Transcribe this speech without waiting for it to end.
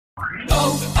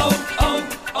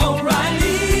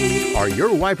O'Reilly. Are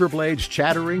your wiper blades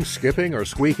chattering, skipping, or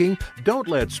squeaking? Don't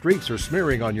let streaks or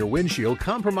smearing on your windshield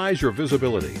compromise your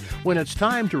visibility. When it's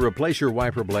time to replace your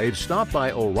wiper blades, stop by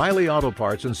O'Reilly Auto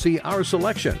Parts and see our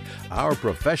selection. Our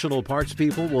professional parts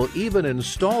people will even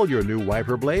install your new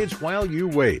wiper blades while you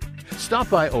wait. Stop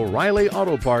by O'Reilly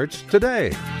Auto Parts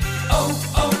today.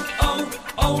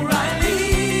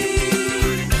 O'Reilly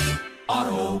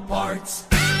Auto Parts.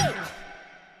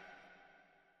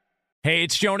 Hey,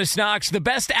 it's Jonas Knox. The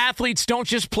best athletes don't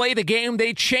just play the game,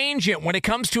 they change it. When it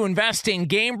comes to investing,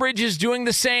 Gamebridge is doing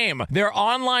the same. Their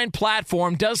online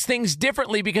platform does things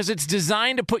differently because it's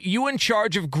designed to put you in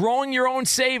charge of growing your own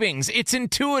savings. It's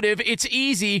intuitive, it's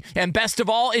easy, and best of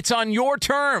all, it's on your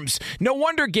terms. No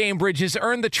wonder Gamebridge has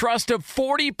earned the trust of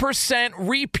 40%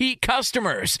 repeat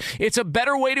customers. It's a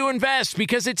better way to invest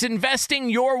because it's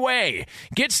investing your way.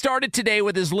 Get started today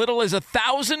with as little as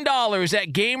 $1,000 at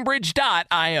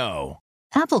Gamebridge.io.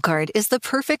 Apple Card is the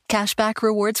perfect cashback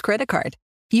rewards credit card.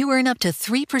 You earn up to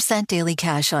 3% daily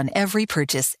cash on every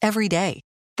purchase every day.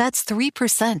 That's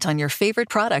 3% on your favorite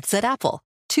products at Apple,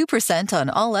 2% on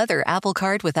all other Apple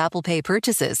Card with Apple Pay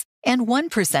purchases, and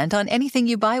 1% on anything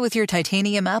you buy with your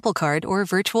titanium Apple Card or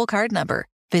virtual card number.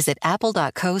 Visit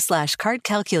apple.co/card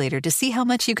calculator to see how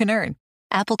much you can earn.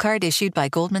 Apple Card issued by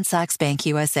Goldman Sachs Bank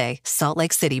USA, Salt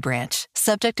Lake City branch.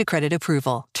 Subject to credit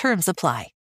approval. Terms apply.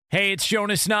 Hey, it's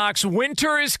Jonas Knox.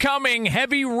 Winter is coming.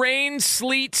 Heavy rain,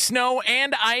 sleet, snow,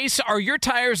 and ice. Are your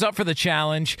tires up for the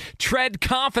challenge? Tread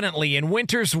confidently in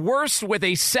winter's worst with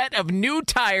a set of new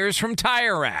tires from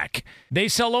Tire Rack. They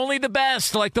sell only the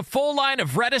best, like the full line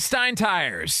of Vredestein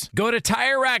tires. Go to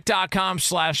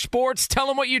TireRack.com/sports. Tell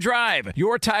them what you drive.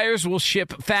 Your tires will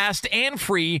ship fast and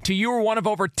free to you or one of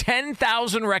over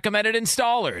 10,000 recommended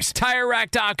installers.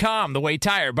 TireRack.com, the way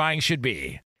tire buying should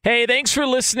be. Hey, thanks for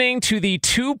listening to the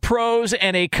Two Pros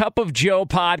and a Cup of Joe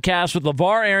podcast with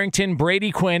LeVar Arrington, Brady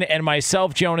Quinn, and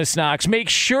myself, Jonas Knox. Make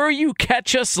sure you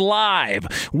catch us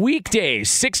live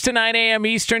weekdays, 6 to 9 a.m.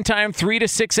 Eastern Time, 3 to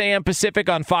 6 a.m. Pacific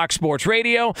on Fox Sports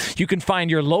Radio. You can find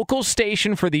your local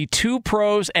station for the Two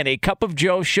Pros and a Cup of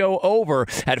Joe show over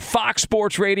at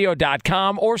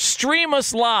foxsportsradio.com or stream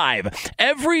us live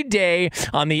every day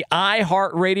on the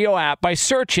iHeartRadio app by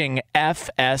searching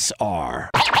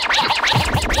FSR.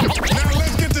 Now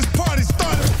let's get this party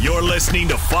started. You're listening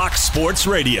to Fox Sports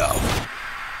Radio.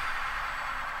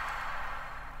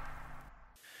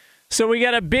 So we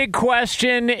got a big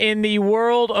question in the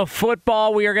world of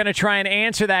football. We are going to try and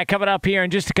answer that coming up here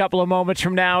in just a couple of moments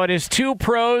from now. It is Two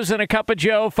Pros and a Cup of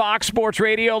Joe, Fox Sports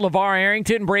Radio. LeVar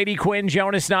Arrington, Brady Quinn,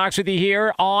 Jonas Knox with you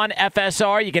here on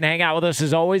FSR. You can hang out with us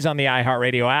as always on the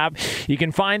iHeartRadio app. You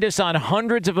can find us on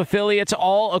hundreds of affiliates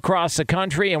all across the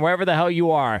country and wherever the hell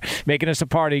you are, making us a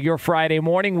part of your Friday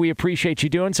morning. We appreciate you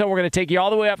doing so. We're going to take you all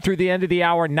the way up through the end of the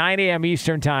hour, 9 a.m.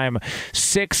 Eastern Time,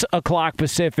 6 o'clock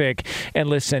Pacific. And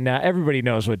listen, everybody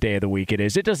knows what day of the week it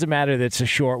is. It doesn't matter that it's a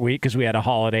short week because we had a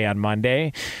holiday on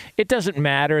Monday. It doesn't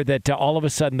matter that all of a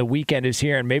sudden the weekend is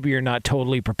here and maybe you're not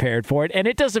totally prepared for it. And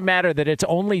it doesn't matter that it's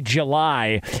only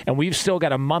July and we've still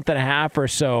got a month and a half or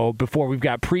so before we've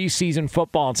got preseason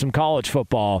football and some college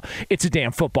football. It's a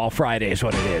damn football Friday is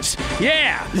what it is.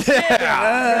 Yeah!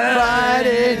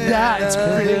 Friday night. It's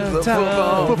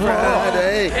football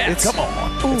Friday. Yes. Come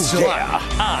on. It's July.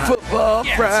 Yeah. Football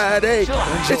Yes. Friday.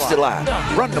 July. It's July.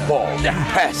 Run the ball.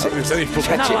 Pass it.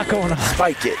 Catch Not a lot it. going on.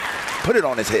 Spike it. Put it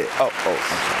on his head. Oh, I'm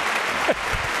sorry.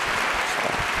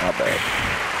 My bad.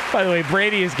 By the way,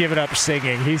 Brady has given up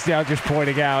singing. He's now just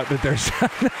pointing out that there's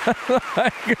something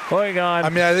going on. I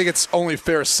mean, I think it's only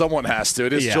fair someone has to.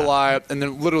 It is July, and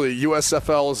then literally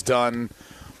USFL is done.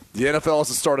 The NFL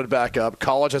hasn't started back up.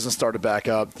 College hasn't started back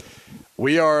up.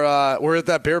 We're at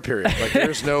that bear period. Like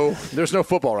there's no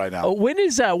football right now. When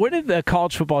did the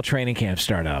college football training camp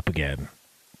start up again?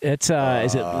 It's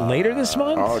is it later this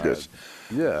month? August.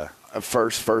 Yeah.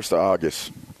 First of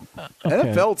August. Okay.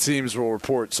 NFL teams will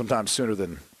report sometime sooner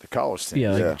than the college teams.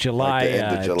 Yeah, like July, like the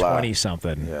end of July.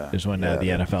 20-something is when the the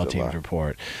end of NFL July. teams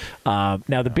report.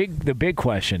 Now, the big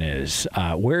question is,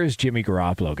 where is Jimmy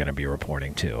Garoppolo going to be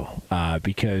reporting to?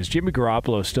 Because Jimmy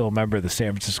Garoppolo is still a member of the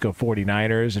San Francisco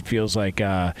 49ers. It feels like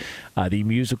the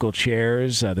musical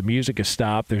chairs, the music has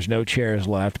stopped. There's no chairs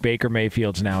left. Baker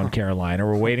Mayfield's now in Carolina.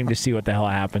 We're waiting to see what the hell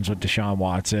happens with Deshaun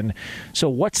Watson. So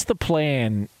what's the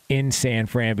plan in San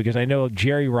Fran? Because I know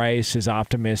Jerry Rice is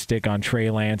optimistic on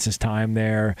Trey Lance's time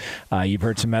there. You've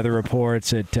heard some other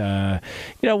reports that,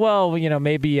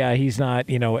 maybe he's not,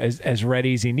 as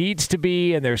ready as he needs to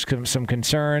be, and there's some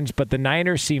concerns. But the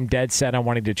Niners seem dead set on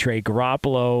wanting to trade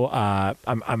Garoppolo.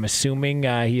 I'm assuming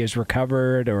he has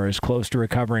recovered or is close to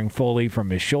recovering fully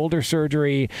from his shoulder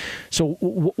surgery. So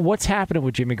what's happening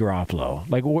with Jimmy Garoppolo?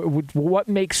 Like, what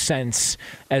makes sense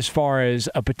as far as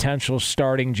a potential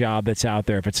starting job that's out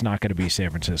there if it's not going to be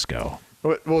San Francisco?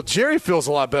 Well, Jerry feels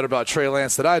a lot better about Trey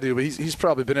Lance than I do, but he's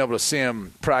probably been able to see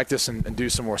him practice and do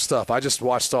some more stuff. I just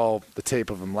watched all the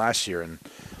tape of him last year, and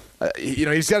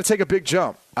he's got to take a big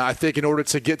jump, I think, in order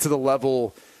to get to the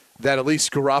level that at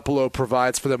least Garoppolo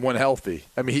provides for them when healthy.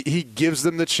 I mean, he gives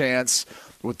them the chance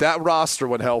with that roster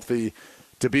when healthy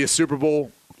to be a Super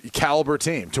Bowl caliber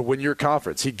team, to win your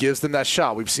conference. He gives them that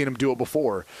shot. We've seen him do it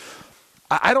before.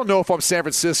 I don't know if I'm San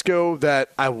Francisco that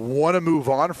I want to move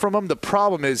on from him. The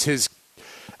problem is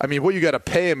what you got to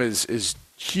pay him is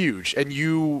huge, and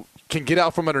you can get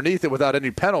out from underneath it without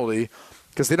any penalty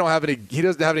because he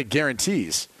doesn't have any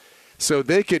guarantees. So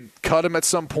they could cut him at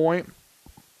some point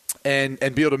and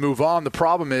be able to move on. The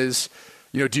problem is,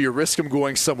 do you risk him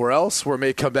going somewhere else where it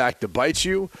may come back to bite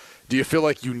you? Do you feel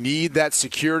like you need that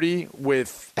security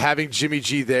with having Jimmy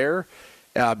G there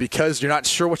because you're not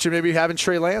sure what you maybe have in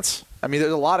Trey Lance? I mean,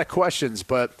 there's a lot of questions,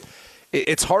 but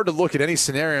it's hard to look at any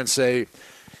scenario and say,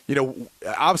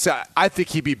 obviously I think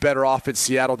he'd be better off in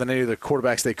Seattle than any of the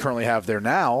quarterbacks they currently have there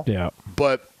now. Yeah.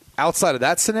 But outside of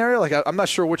that scenario, I'm not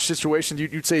sure which situation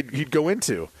you'd say he'd go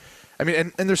into. I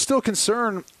mean, and there's still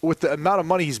concern with the amount of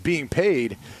money he's being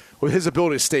paid with his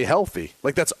ability to stay healthy.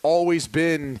 That's always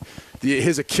been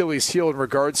his Achilles heel in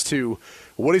regards to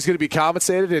what he's going to be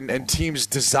compensated and teams'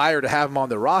 desire to have him on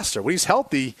their roster. When he's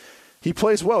healthy, he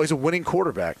plays well. He's a winning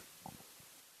quarterback.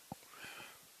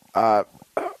 I'm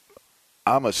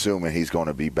assuming he's going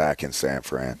to be back in San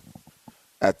Fran.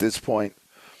 At this point,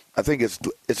 I think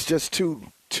it's just too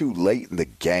late in the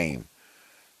game.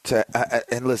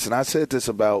 And listen, I said this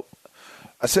about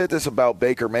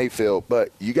Baker Mayfield, but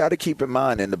you got to keep in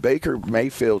mind, in the Baker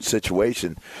Mayfield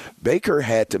situation, Baker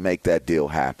had to make that deal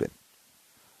happen.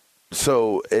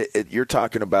 So you're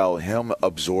talking about him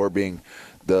absorbing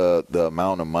the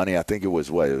amount of money. I think it was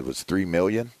 $3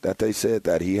 million that they said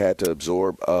that he had to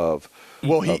absorb of.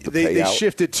 Well, they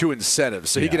shifted to incentives,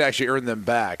 so he could actually earn them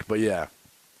back. But yeah.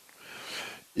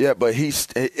 Yeah, but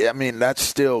that's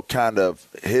still kind of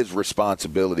his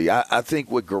responsibility. I think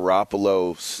with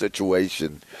Garoppolo's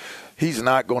situation, he's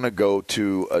not going to go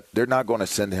to they're not going to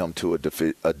send him to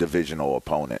a divisional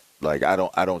opponent. I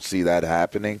don't see that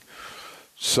happening.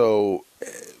 So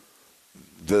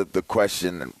the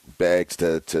question begs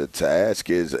to ask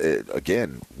is,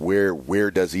 again,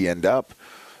 where does he end up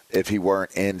if he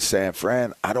weren't in San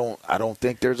Fran? I don't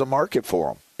think there's a market for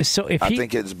him. So I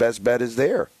think his best bet is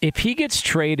there. If he gets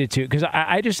traded to, because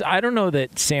I don't know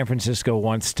that San Francisco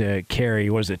wants to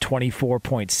carry, what is it,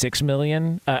 $24.6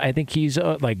 million? I think he's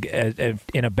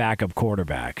in a backup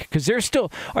quarterback because they're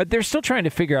still trying to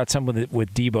figure out something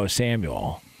with Deebo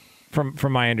Samuel.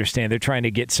 From my understanding, they're trying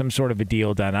to get some sort of a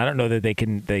deal done. I don't know that they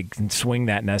can swing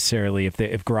that necessarily if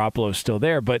Garoppolo's still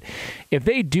there, but if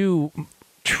they do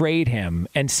trade him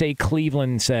and say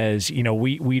Cleveland says,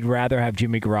 we'd rather have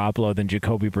Jimmy Garoppolo than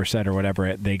Jacoby Brissett or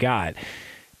whatever they got,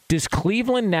 does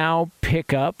Cleveland now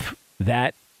pick up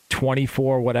that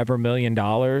 $24 million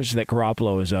that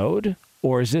Garoppolo is owed?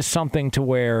 Or is this something to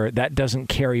where that doesn't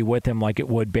carry with him like it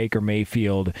would Baker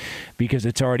Mayfield because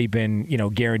it's already been,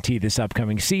 guaranteed this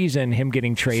upcoming season, him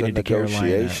getting traded to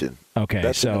Carolina? Okay,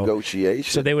 that's a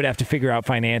negotiation. So they would have to figure out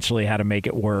financially how to make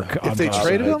it work. If they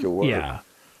traded him? Yeah.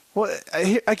 Well,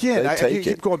 again, I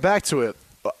keep going back to it.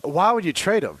 Why would you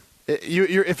trade him?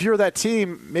 If you're that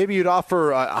team, maybe you'd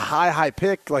offer a high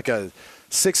pick, like a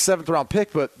 6th, 7th round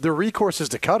pick, but the recourse is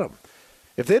to cut him.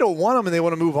 If they don't want him and they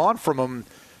want to move on from him,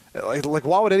 like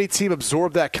why would any team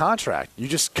absorb that contract? You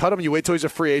just cut him, you wait till he's a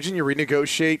free agent, you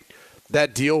renegotiate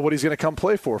that deal, what he's going to come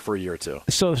play for a year or two.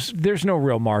 So there's no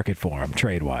real market for him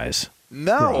trade-wise.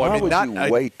 No, why would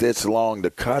you wait this long to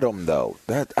cut him though?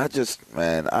 Well,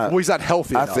 he's not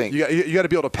healthy enough. I think you got to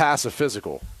be able to pass a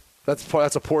physical.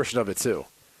 That's a portion of it too.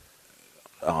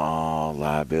 Oh,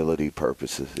 liability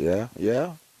purposes. Yeah.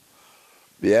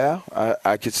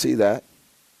 I could see that.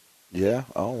 Yeah.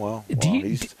 Oh well.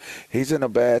 He's in a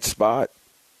bad spot.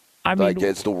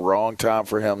 It's the wrong time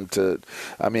for him to.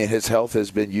 His health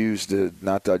has been used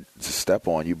not to step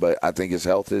on you, but I think his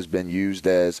health has been used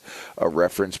as a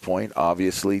reference point,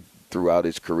 obviously, throughout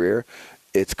his career.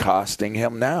 It's costing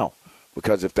him now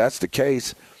because if that's the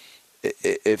case,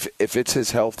 if it's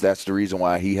his health, that's the reason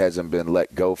why he hasn't been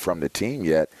let go from the team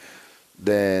yet.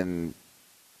 Then,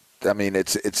 I mean,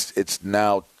 it's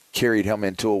now carried him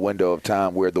into a window of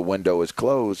time where the window is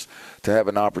closed to have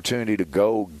an opportunity to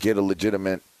go get a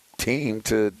legitimate team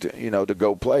to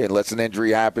go play, unless an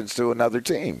injury happens to another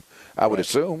team, I would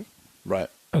assume. Right.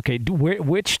 Okay,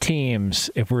 which teams,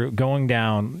 if we're going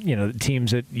down,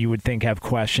 teams that you would think have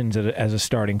questions as a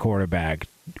starting quarterback,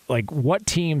 like what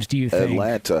teams do you think?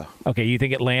 Atlanta. Okay, you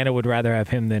think Atlanta would rather have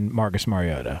him than Marcus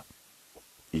Mariota?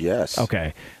 Yes.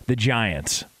 Okay, the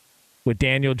Giants with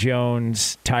Daniel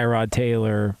Jones, Tyrod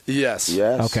Taylor. Yes.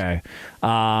 Okay.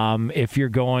 If you're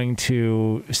going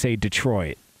to, say,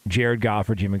 Detroit, Jared Goff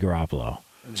or Jimmy Garoppolo?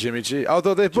 Jimmy G.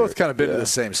 Although they've both kind of been in the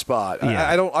same spot. Yeah.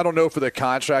 I don't know for the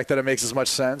contract that it makes as much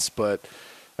sense, but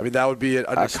I mean that would be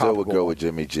I still would go with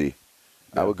Jimmy G.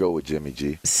 I would go with Jimmy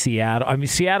G. Seattle. I mean,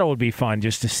 Seattle would be fun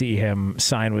just to see him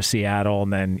sign with Seattle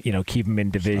and then keep him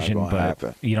in division. It's not gonna but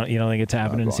happen. you don't think it's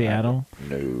happening in Seattle?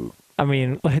 No. I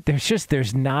mean,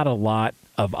 there's not a lot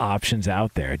of options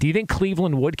out there. Do you think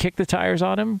Cleveland would kick the tires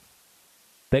on him?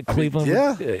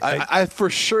 I for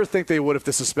sure think they would if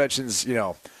the suspension's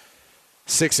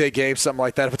 6-8 games, something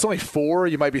like that. If it's only 4,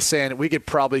 you might be saying we could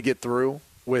probably get through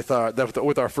with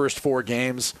our first 4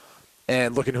 games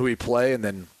and looking who we play, and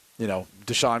then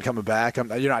Deshaun coming back. You're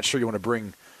not sure you want to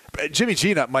bring Jimmy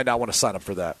G. Might not want to sign up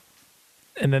for that.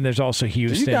 And then there's also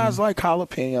Houston. Do you guys like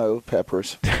jalapeno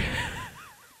peppers?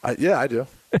 Yeah, I do.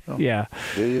 Oh. Yeah.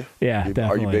 Do you? Yeah, definitely.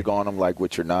 Are you big on them, like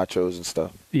with your nachos and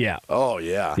stuff? Yeah. Oh,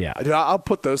 yeah. Yeah. Dude, I'll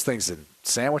put those things in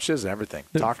sandwiches and everything.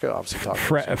 Taco, obviously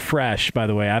taco. Fresh, by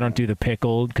the way. I don't do the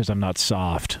pickled because I'm not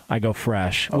soft. I go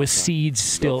fresh with seeds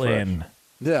still in.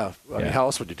 Yeah. I mean, how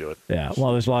else would you do it? Yeah.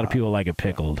 Well, there's a lot of people like it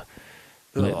pickled.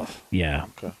 Ugh. Yeah.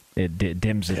 Okay. It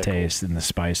dims the taste and the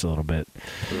spice a little bit.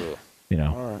 Ugh.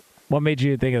 All right. What made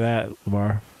you think of that,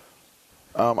 Lamar?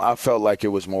 I felt like it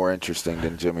was more interesting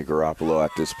than Jimmy Garoppolo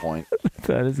at this point.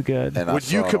 That is good. And would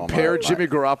you compare Jimmy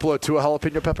Garoppolo to a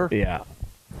jalapeno pepper? Yeah.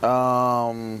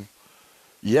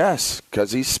 Yes,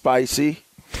 because he's spicy.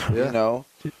 Yeah.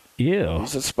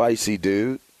 He's a spicy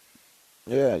dude.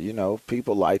 Yeah,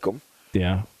 people like him.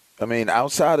 Yeah. I mean,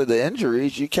 outside of the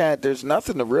injuries, there's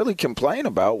nothing to really complain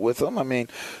about with him. I mean,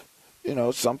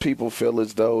 some people feel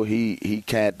as though he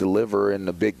can't deliver in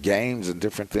the big games and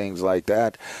different things like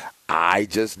that. I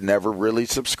just never really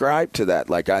subscribed to that.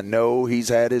 Like, I know he's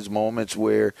had his moments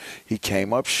where he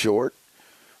came up short,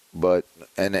 but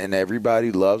and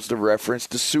everybody loves to reference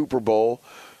the Super Bowl.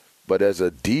 But as a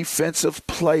defensive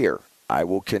player, I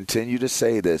will continue to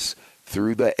say this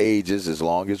through the ages, as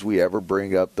long as we ever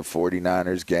bring up the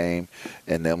 49ers game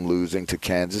and them losing to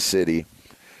Kansas City.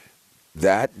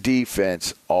 That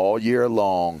defense all year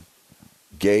long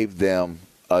gave them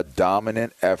a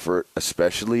dominant effort,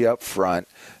 especially up front,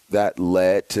 that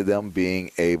led to them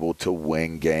being able to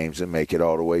win games and make it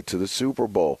all the way to the Super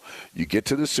Bowl. You get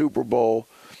to the Super Bowl,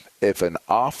 if an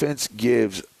offense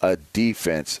gives a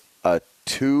defense a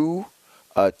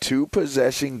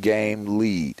two-possession game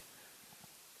lead,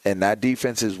 and that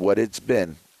defense is what it's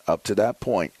been up to that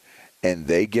point, and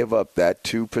they give up that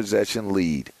 2-possession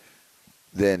lead,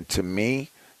 then to me,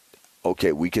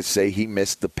 okay, we could say he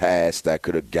missed the pass that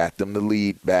could have got them the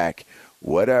lead back,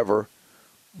 whatever.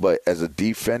 But as a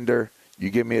defender, you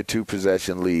give me a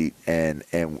 2-possession lead, and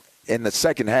in the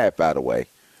second half, by the way,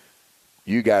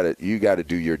 you got to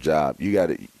do your job. You got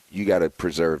to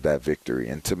preserve that victory.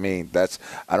 And to me,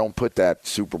 I don't put that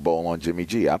Super Bowl on Jimmy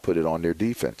G. I put it on their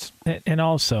defense. And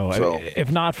also,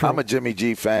 if not for, I'm a Jimmy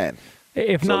G fan.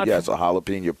 If not, yes, a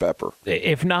jalapeno pepper.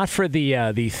 If not for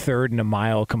the third and a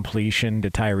mile completion to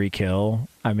Tyreek Hill,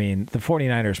 I mean, the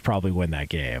 49ers probably win that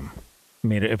game. I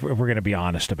mean, if we're going to be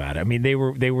honest about it, I mean, they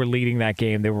were leading that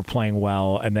game. They were playing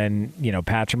well, and then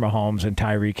Patrick Mahomes and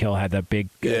Tyreek Hill had that big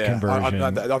conversion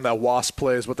on that wasp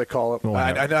play is what they call it. Well,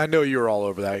 I know you were all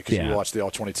over that because you watched the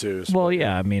all-22s. Well,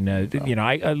 yeah, I mean,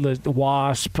 the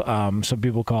wasp. Some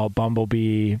people call it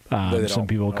bumblebee. Some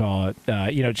people call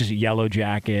it, just yellow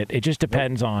jacket. It just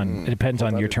depends on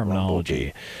your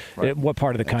terminology, right. What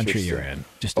part of the country you're in.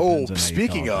 Just depends on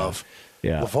speaking of.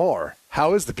 Yeah. LeVar,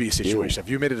 how is the B situation? Have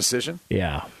you made a decision?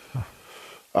 Yeah.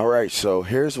 All right, so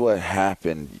here's what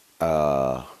happened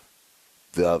the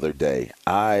other day.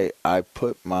 I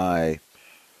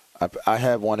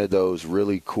have one of those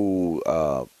really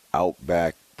cool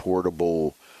Outback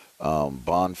portable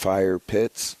bonfire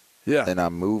pits. Yeah. And I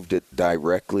moved it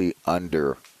directly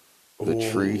under the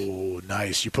tree. Oh,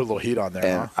 nice. You put a little heat on there,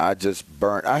 and I just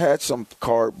burnt. I had some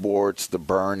cardboards to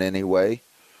burn anyway.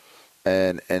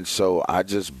 And so I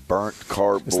just burnt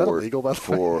cardboard. Is that illegal, by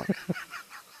the way?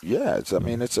 Yeah, it's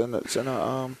in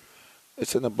a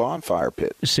It's in the bonfire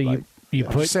pit. So you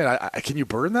I'm put just saying, can you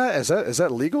burn that? Is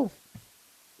that legal?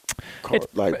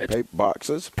 Paper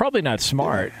boxes. Probably not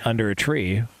smart under a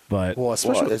tree, but Well,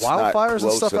 especially with it's not wildfires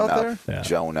and stuff close out there. enough, Yeah.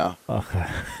 Jonah.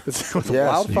 With the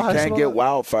Yes, wildfires you can't and all get that?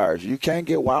 wildfires. You can't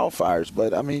get wildfires,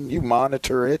 but I mean, you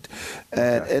monitor it,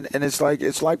 and it's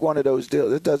like one of those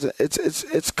deals. It doesn't.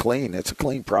 It's clean. It's a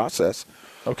clean process.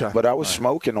 Okay. But I was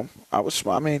smoking them.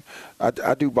 I mean,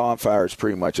 I do bonfires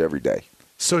pretty much every day.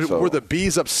 So were the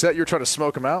bees upset you were trying to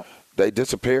smoke them out? They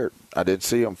disappeared. I didn't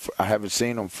see them. I haven't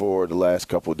seen them for the last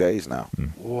couple of days now.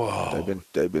 Whoa.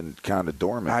 They've been kind of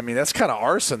dormant. I mean, that's kind of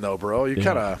arson, though, bro. You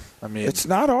kind of. I mean, It's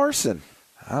not arson.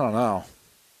 I don't know.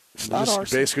 It's You not just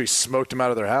arson. basically smoked them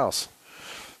out of their house.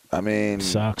 I mean,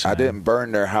 Sucks, I man. didn't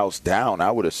burn their house down.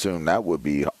 I would assume that would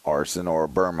be arson, or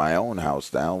burn my own house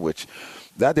down, which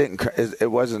that didn't.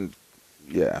 It wasn't.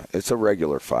 Yeah, it's a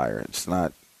regular fire. It's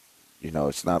not.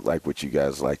 It's not like what you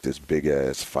guys like, this big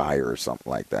ass fire or something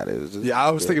like that. Yeah,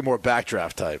 I was thinking more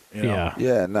backdraft type. You know? yeah.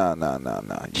 Yeah, no.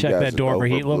 You Check guys that door for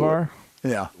heat, overblew it. LeVar.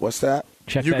 Yeah. What's that?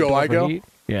 Check You that go, door I for go? heat.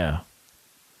 Yeah.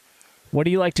 What do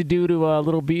you like to do to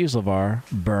little bees, LeVar?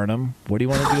 Burn them. What do you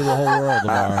want to do to the whole world, LeVar?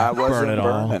 I wasn't Burn it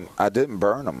all. burning. I didn't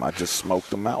burn them. I just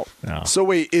smoked them out. No. So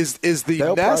wait, is the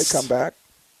They'll nest? probably come back.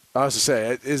 I was to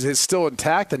say, is it still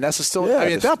intact? The nest is still. Yeah, I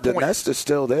mean, at that the point, nest is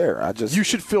still there. you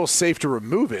should feel safe to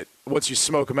remove it once you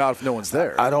smoke them out if no one's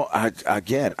there. I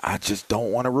just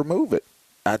don't want to remove it.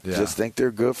 I just think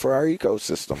they're good for our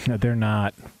ecosystem. No, they're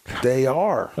not. They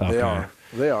are. Okay. They are.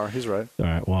 They are. He's right. All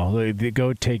right. Well, they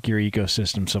go take your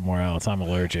ecosystem somewhere else. I'm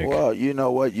allergic. Well, you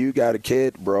know what? You got a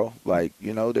kid, bro. Like,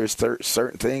 there's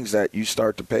certain things that you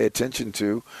start to pay attention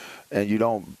to, and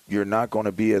you're not going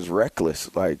to be as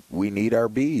reckless. Like, we need our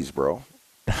bees, bro.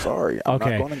 Sorry, I'm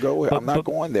Okay. not going to go. I'm not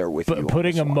going there with you. But on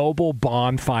putting this a one. mobile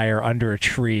bonfire under a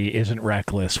tree isn't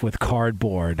reckless with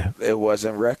cardboard. It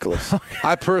wasn't reckless.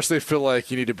 I personally feel like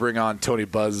you need to bring on Tony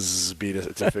Busby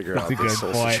to figure out That's a this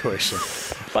good whole point. situation.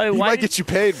 By the He way, might get you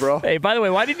paid, bro. Hey, by the way,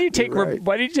 why didn't you take You're right.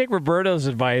 why did you take Roberto's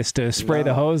advice to spray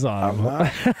the hose on him?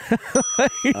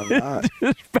 I'm not.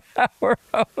 Power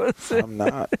hose. I'm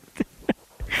not.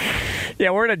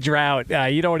 Yeah, we're in a drought.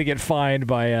 You don't want to get fined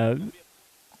by.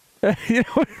 You know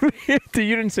what I mean?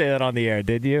 You didn't say that on the air,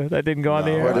 did you? That didn't go on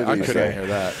the What air. did I he couldn't say? hear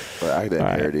that. But I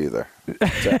didn't hear it either.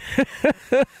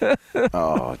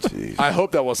 Oh, jeez. I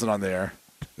hope that wasn't on the air.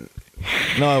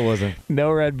 No, it wasn't.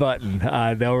 No red button.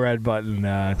 No red button.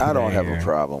 I don't today have here. a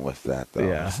problem with that, though.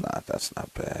 Yeah. That's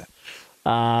not bad.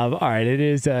 All right, it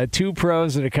is Two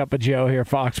Pros and a Cup of Joe here,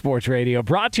 Fox Sports Radio,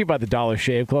 brought to you by the Dollar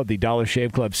Shave Club. The Dollar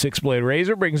Shave Club 6-blade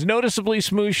razor brings noticeably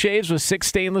smooth shaves with 6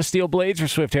 stainless steel blades for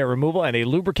swift hair removal and a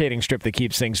lubricating strip that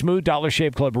keeps things smooth. Dollar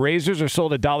Shave Club razors are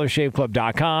sold at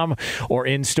dollarshaveclub.com or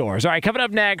in stores. All right, coming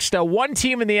up next, one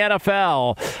team in the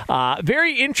NFL.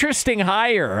 Very interesting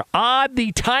hire. Odd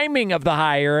the timing of the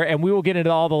hire, and we will get into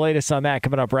all the latest on that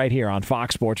coming up right here on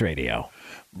Fox Sports Radio.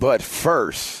 But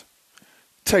first,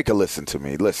 take a listen to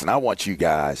me. Listen, I want you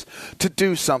guys to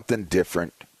do something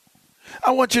different. I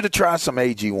want you to try some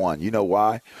AG1. You know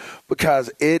why?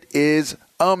 Because it is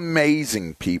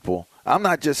amazing, people. I'm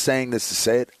not just saying this to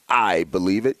say it. I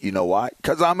believe it. You know why?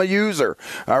 Because I'm a user.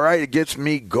 All right? It gets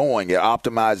me going. It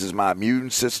optimizes my immune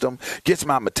system, gets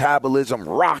my metabolism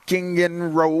rocking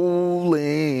and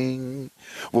rolling.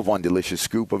 With one delicious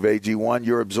scoop of AG1,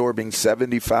 you're absorbing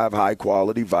 75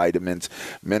 high-quality vitamins,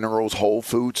 minerals, whole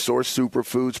food source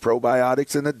superfoods,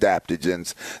 probiotics, and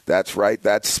adaptogens. That's right.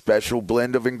 That special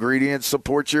blend of ingredients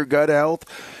supports your gut health.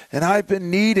 And I've been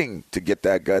needing to get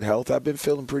that gut health. I've been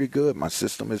feeling pretty good. My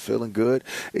system is feeling good.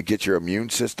 It gets your immune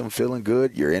system feeling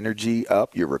good, your energy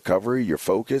up, your recovery, your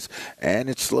focus, and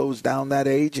it slows down that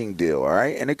aging deal, all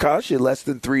right? And it costs you less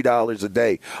than $3 a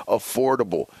day.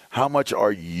 Affordable. How much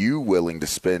are you willing to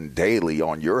spend daily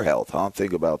on your health, huh?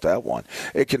 Think about that one.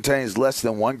 It contains less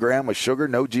than 1 gram of sugar,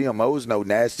 no GMOs, no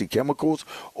nasty chemicals,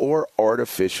 or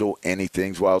artificial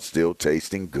anythings while still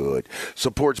tasting good.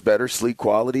 Supports better sleep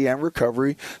quality and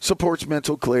recovery. Supports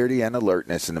mental clarity and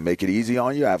alertness. And to make it easy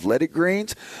on you, Athletic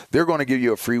Greens, they're going to give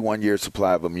you a free 1-year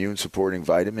supply of immune-supporting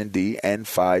vitamin D and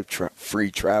 5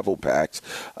 free travel packs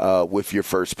with your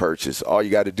first purchase. All you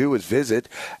got to do is visit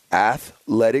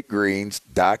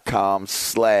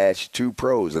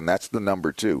athleticgreens.com/2pros, and that's the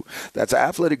number 2. That's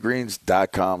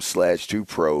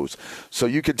athleticgreens.com/2pros, so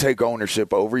you can take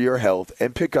ownership over your health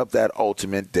and pick up that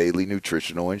ultimate daily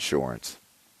nutritional insurance.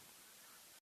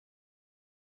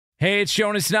 Hey, it's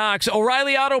Jonas Knox.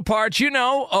 O'Reilly Auto Parts, you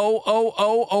know,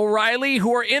 O'Reilly,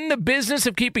 who are in the business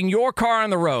of keeping your car on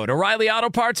the road. O'Reilly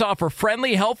Auto Parts offer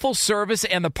friendly, helpful service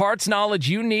and the parts knowledge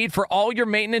you need for all your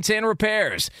maintenance and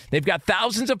repairs. They've got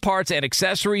thousands of parts and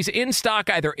accessories in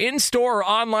stock, either in-store or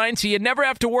online, so you never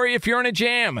have to worry if you're in a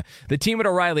jam. The team at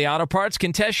O'Reilly Auto Parts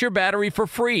can test your battery for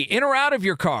free, in or out of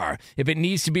your car. If it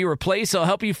needs to be replaced, they'll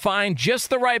help you find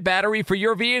just the right battery for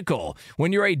your vehicle.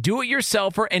 When you're a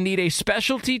do-it-yourselfer and need a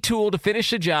specialty tool to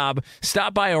finish the job,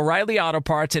 stop by O'Reilly Auto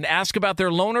Parts and ask about their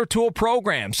loaner tool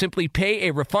program. Simply pay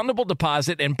a refundable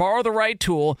deposit and borrow the right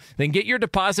tool, then get your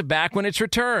deposit back when it's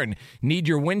returned. Need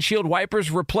your windshield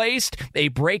wipers replaced, a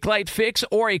brake light fix,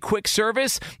 or a quick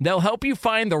service? They'll help you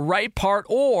find the right part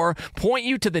or point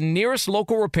you to the nearest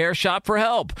local repair shop for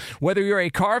help. Whether you're a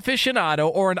car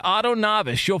aficionado or an auto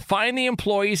novice, you'll find the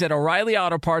employees at O'Reilly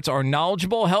Auto Parts are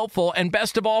knowledgeable, helpful, and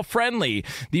best of all, friendly.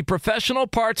 The professional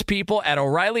parts people at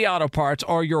O'Reilly Auto Parts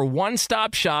are your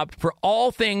one-stop shop for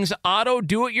all things auto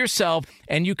do-it-yourself,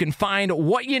 and you can find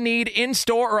what you need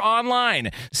in-store or online.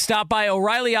 Stop by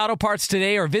O'Reilly Auto Parts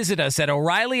today or visit us at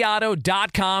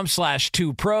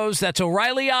O'ReillyAuto.com/2pros. That's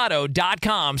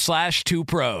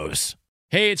O'ReillyAuto.com/2pros.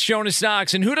 Hey, it's Jonas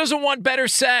Knox, and who doesn't want better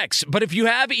sex? But if you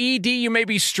have ED, you may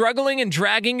be struggling and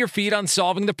dragging your feet on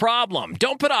solving the problem.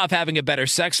 Don't put off having a better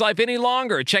sex life any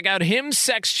longer. Check out Hims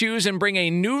Sex Chews and bring a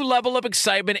new level of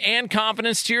excitement and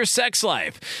confidence to your sex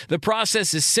life. The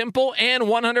process is simple and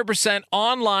 100%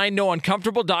 online, no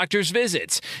uncomfortable doctor's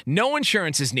visits. No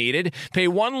insurance is needed. Pay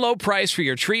one low price for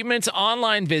your treatments,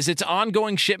 online visits,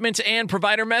 ongoing shipments, and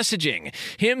provider messaging.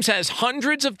 Hims has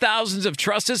hundreds of thousands of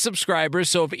trusted subscribers,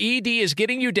 so if ED is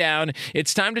getting you down,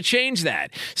 it's time to change that.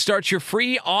 Start your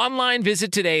free online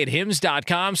visit today at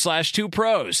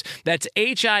hims.com/2pros. That's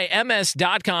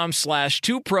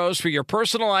HIMS.com/2pros for your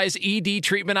personalized ED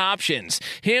treatment options.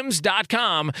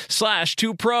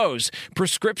 hims.com/2pros.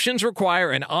 Prescriptions require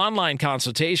an online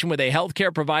consultation with a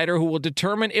healthcare provider who will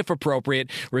determine if appropriate.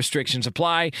 Restrictions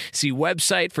apply. See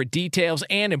website for details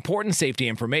and important safety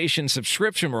information.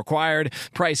 Subscription required.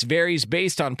 Price varies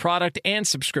based on product and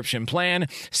subscription plan.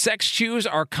 Sex Chews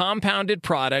are compounded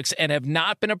products and have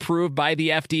not been approved by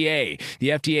the FDA.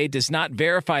 The FDA does not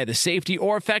verify the safety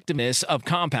or effectiveness of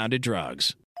compounded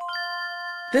drugs.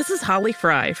 This is Holly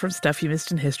Fry from Stuff You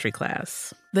Missed in History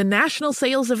class. The national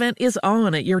sales event is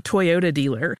on at your Toyota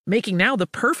dealer, making now the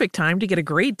perfect time to get a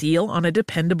great deal on a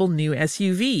dependable new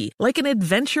SUV, like an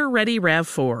adventure-ready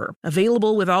RAV4.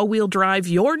 Available with all-wheel drive,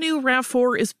 your new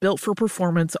RAV4 is built for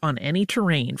performance on any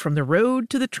terrain, from the road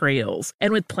to the trails.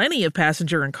 And with plenty of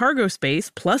passenger and cargo space,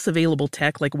 plus available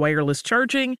tech like wireless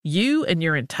charging, you and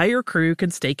your entire crew can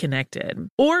stay connected.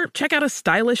 Or check out a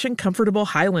stylish and comfortable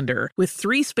Highlander, with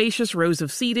 3 spacious rows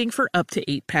of seating for up to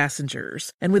 8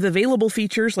 passengers. And with available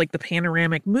features like the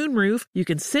panoramic moonroof, you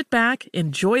can sit back,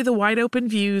 enjoy the wide open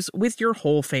views with your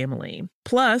whole family.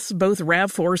 Plus, both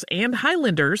RAV4s and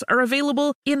Highlanders are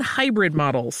available in hybrid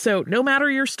models, so no matter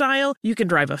your style, you can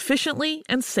drive efficiently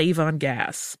and save on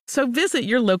gas. So visit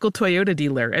your local Toyota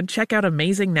dealer and check out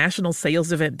amazing national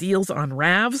sales event deals on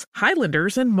RAVs,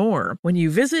 Highlanders, and more when you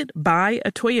visit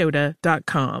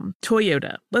buyatoyota.com.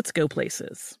 Toyota, let's go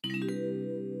places.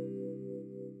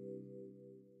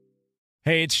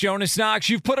 Hey, it's Jonas Knox.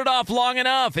 You've put it off long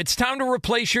enough. It's time to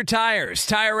replace your tires.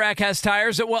 Tire Rack has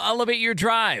tires that will elevate your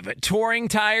drive. Touring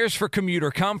tires for commuter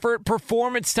comfort,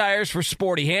 performance tires for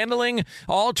sporty handling,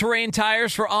 all-terrain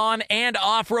tires for on- and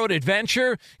off-road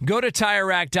adventure. Go to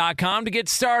TireRack.com to get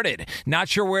started. Not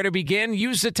sure where to begin?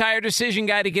 Use the Tire Decision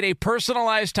Guide to get a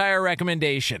personalized tire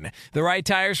recommendation. The right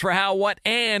tires for how, what,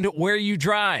 and where you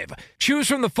drive. Choose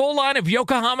from the full line of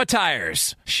Yokohama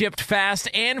tires. Shipped fast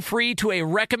and free to a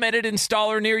recommended installer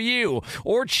near you,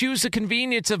 or choose the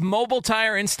convenience of mobile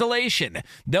tire installation.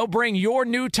 They'll bring your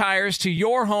new tires to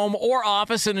your home or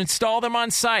office and install them on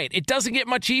site. It doesn't get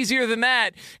much easier than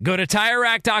that. Go to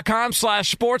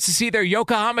TireRack.com/sports to see their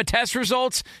Yokohama test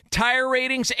results, tire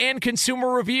ratings, and consumer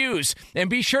reviews. And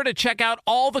be sure to check out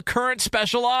all the current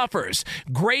special offers.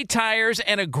 Great tires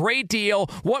and a great deal.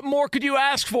 What more could you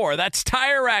ask for? That's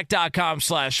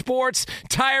TireRack.com/sports.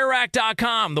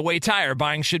 TireRack.com, the way tire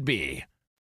buying should be.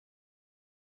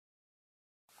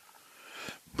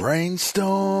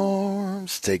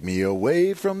 Brainstorms take me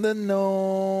away from the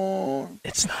norm.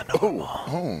 It's not normal.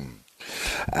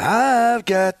 I've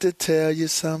got to tell you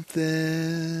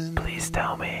something. Please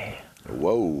tell me.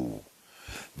 Whoa.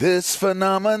 This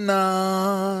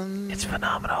phenomenon. It's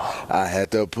phenomenal. I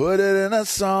had to put it in a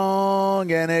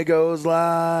song, and it goes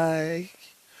like,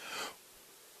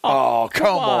 Oh,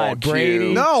 come on, Brady.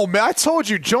 Q. No, man, I told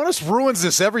you, Jonas ruins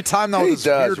this every time. Now He this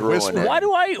does weird ruin whisper. it.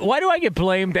 Why do I get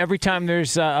blamed every time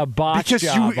there's a botch Because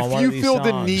job on one of you these feel the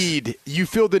songs? you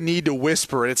feel the need to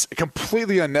whisper. It's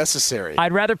completely unnecessary.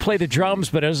 I'd rather play the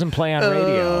drums, but it doesn't play on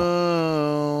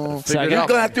radio. Figure it I out.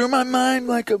 Going through my mind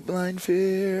like a blind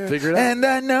fear. Figure it out. And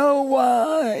I know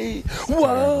why.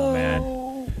 Whoa. man.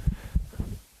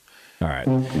 All right.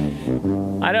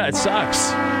 I know, it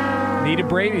sucks. Needed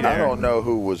Brady there. I don't know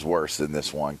who was worse in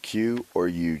this one, Q or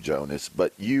you, Jonas,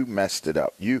 but you messed it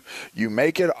up. You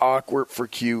make it awkward for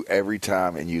Q every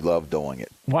time, and you love doing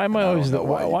it. Why am I always don't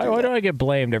know why do I get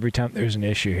blamed every time there's an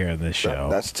issue here in this show?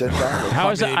 That's $10. How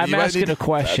is it? I'm you might asking need- a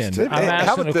question. That's- I'm Hey, how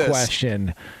asking about a this?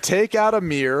 question. Take out a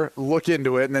mirror, look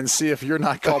into it, and then see if you're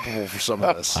not culpable for some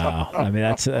of this. Oh, I mean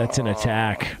that's an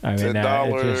attack. I mean,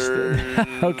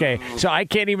 $10. Okay, so I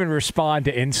can't even respond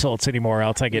to insults anymore,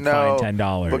 else I get fined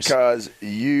 $10. Because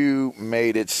you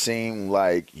made it seem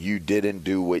like you didn't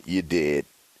do what you did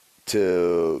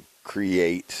to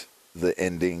create the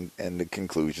ending and the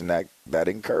conclusion that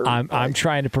incurred. I'm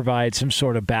trying to provide some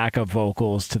sort of backup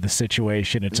vocals to the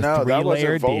situation. It's a that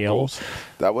three-layer wasn't deal. vocals.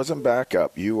 That wasn't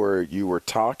backup. You were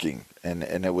talking, and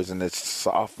it was in this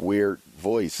soft, weird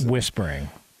voice. Whispering.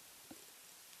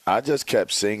 I just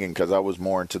kept singing because I was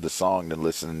more into the song than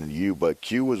listening to you. But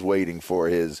Q was waiting for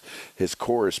his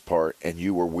chorus part, and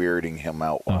you were weirding him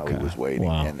out while he was waiting,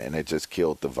 Wow. and it just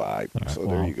killed the vibe. So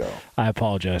there you go. I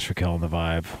apologize for killing the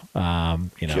vibe.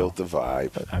 Killed the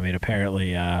vibe. I mean,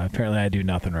 apparently I do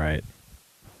nothing right.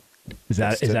 Is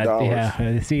that $10.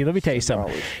 yeah? See, let me tell you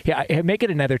something. Yeah, make it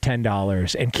another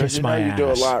 $10 and kiss you my know you ass. do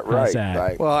a lot How's right. that?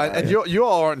 Like, Well, and you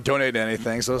all aren't donating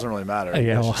anything, so it doesn't really matter.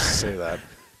 Yeah, Let's well- just say that.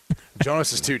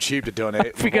 Jonas is too cheap to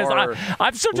donate. Because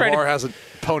I'm still trying Lamar to. hasn't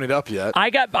ponied up yet.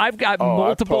 I've got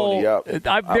multiple.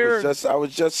 I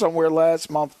was just somewhere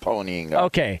last month ponying up.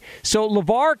 Okay, so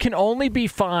LeVar can only be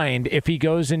fined if he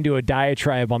goes into a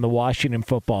diatribe on the Washington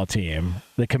football team,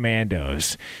 the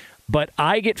Commandos. But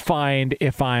I get fined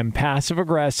if I'm passive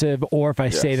aggressive or if I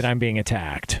say that I'm being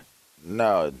attacked.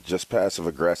 No, just passive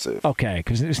aggressive. Okay,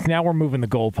 because now we're moving the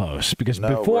goalposts. Because No,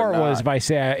 before we're it was not. if I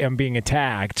say I am being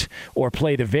attacked or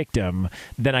play the victim,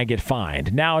 then I get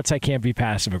fined. Now it's I can't be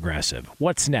passive aggressive.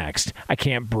 What's next? I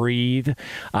can't breathe.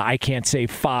 I can't say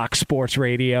Fox Sports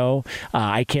Radio.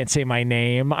 I can't say my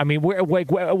name. I mean, at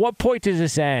what point does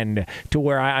this end to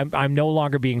where I'm no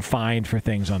longer being fined for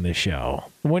things on this show?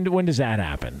 When does that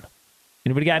happen?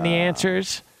 Anybody got any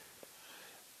answers?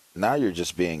 Now you're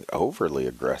just being overly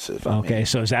aggressive. Okay,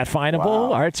 so is that finable?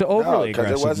 Wow. All right, so overly aggressive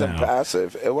because it wasn't now.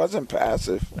 passive. It wasn't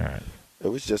passive. All right. It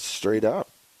was just straight up.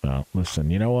 Well,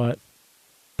 listen, you know what?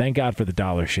 Thank God for the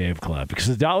Dollar Shave Club, because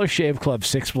the Dollar Shave Club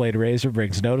 6-blade razor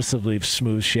brings noticeably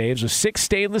smooth shaves with 6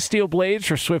 stainless steel blades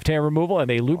for swift hair removal and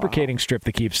a lubricating strip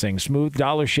that keeps things smooth.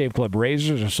 Dollar Shave Club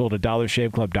razors are sold at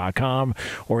dollarshaveclub.com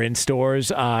or in stores.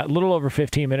 A little over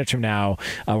 15 minutes from now,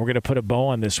 we're going to put a bow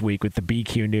on this week with the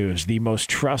BQ News, the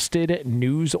most trusted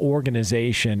news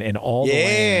organization in all the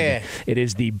land. It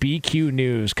is the BQ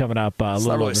News coming up a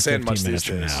little over 15 minutes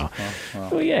from now.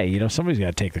 Well, yeah, somebody's got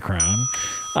to take the crown.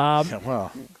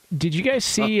 Did you guys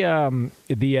see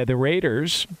the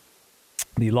Raiders,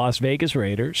 the Las Vegas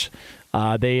Raiders?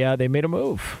 They made a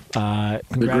move.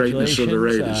 Congratulations. The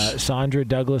Raiders. Sandra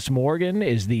Douglas Morgan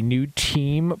is the new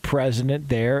team president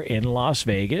there in Las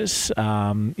Vegas.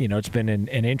 It's been an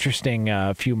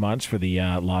interesting few months for the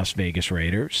Las Vegas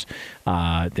Raiders.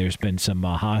 There's been some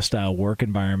hostile work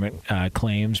environment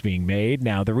claims being made.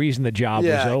 Now, the reason the job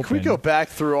was open. Can we go back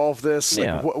through all of this?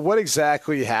 Yeah. What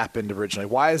exactly happened originally?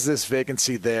 Why is this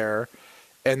vacancy there?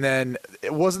 And then,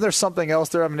 wasn't there something else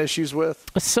they're having issues with?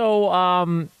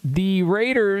 So the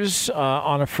Raiders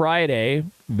on a Friday,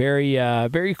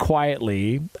 very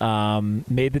quietly,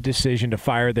 made the decision to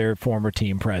fire their former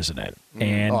team president.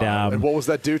 And what was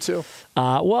that due to?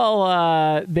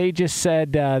 They just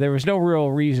said there was no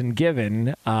real reason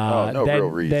given. Real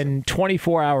reason. Then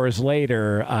 24 hours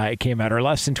later, it came out, or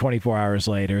less than 24 hours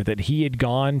later, that he had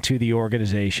gone to the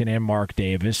organization and Mark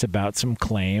Davis about some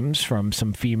claims from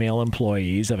some female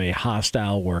employees of a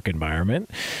hostile work environment.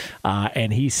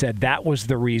 And he said that was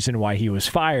the reason why he was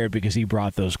fired, because he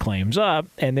brought those claims up.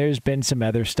 And there's been some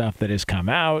other stuff that has come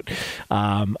out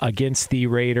against the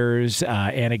Raiders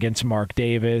and against Mark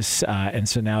Davis. And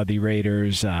so now the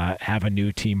Raiders have a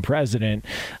new team president,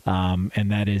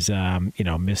 and that is,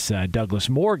 Miss Douglas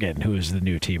Morgan, who is the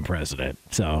new team president.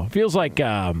 So it feels like,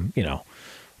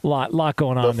 lot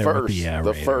going on there with the Raiders.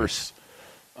 The first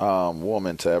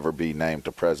woman to ever be named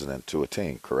the president to a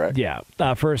team, correct? Yeah,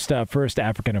 first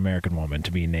African-American woman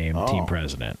to be named team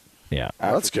president. Yeah,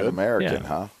 that's good. African-American,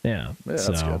 huh? Yeah, that's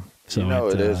good. So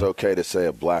it is okay to say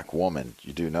a black woman.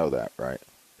 You do know that, right?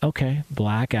 Okay,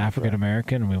 black, African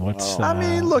American. I mean, what's? I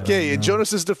mean, look, in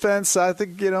Jonas's defense, I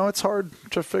think it's hard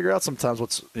to figure out sometimes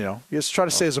what's you just try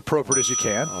to stay as appropriate as you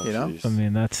can. I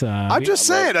mean, that's. I'm just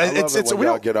saying, it's when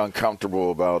y'all get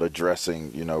uncomfortable about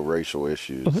addressing racial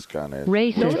issues. It's kind of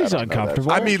nobody's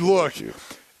uncomfortable. I mean, look.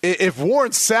 If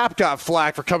Warren Sapp got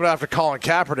flack for coming after Colin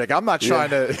Kaepernick, I'm not trying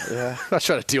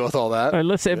to deal with all that. All right,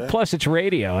 listen, plus it's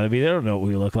radio. I mean, they don't know what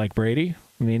we look like, Brady.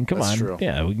 I mean, come on. True.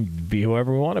 Yeah, we can be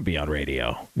whoever we want to be on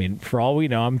radio. I mean, for all we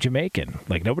know, I'm Jamaican.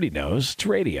 Like, nobody knows. It's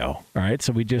radio. All right,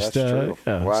 so we just... That's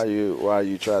true. Why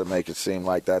you try to make it seem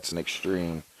like that's an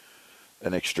extreme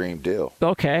deal?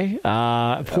 Okay.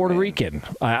 Puerto Rican.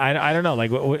 I don't know.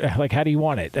 Like, how do you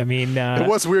want it? I mean... it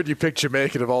was weird you picked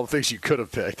Jamaican of all the things you could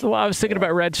have picked. Well, I was thinking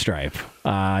about Red Stripe.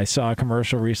 I saw a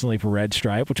commercial recently for Red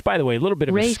Stripe, which, by the way, a little bit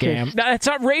of a scam. No, it's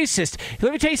not racist.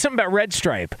 Let me tell you something about Red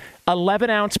Stripe.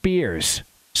 11-ounce beers.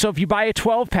 So if you buy a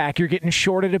 12-pack, you're getting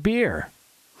shorted a beer.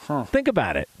 Think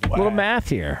about it. A little math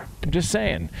here. I'm just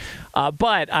saying.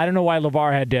 But I don't know why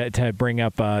LeVar had to bring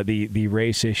up the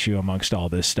race issue amongst all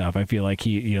this stuff. I feel like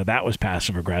that was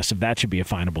passive aggressive. That should be a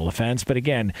finable offense. But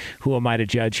again, who am I to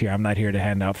judge here? I'm not here to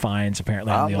hand out fines.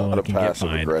 Apparently, I'm the only one who can get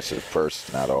fined. I'm not a passive aggressive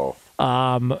person at all.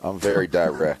 I'm very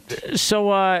direct.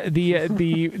 So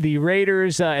the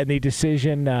Raiders and the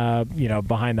decision,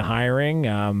 behind the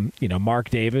hiring,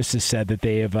 Mark Davis has said that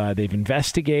they've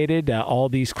investigated all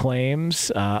these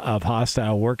claims of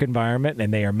hostile work environment,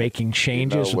 and they are making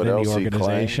changes within the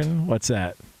organization. What's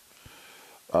that?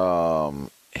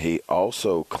 He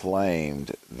also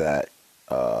claimed that.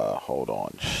 Hold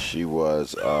on. She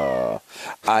was.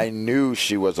 I knew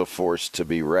she was a force to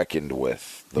be reckoned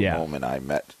with the moment I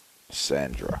met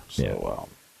Sandra. So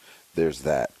there's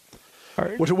that.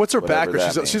 What's her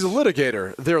background? She's a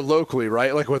litigator there locally,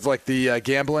 right? Like with the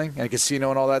gambling and casino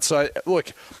and all that. So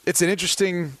look, it's an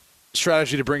interesting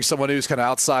strategy to bring someone who's kind of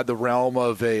outside the realm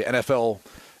of a NFL,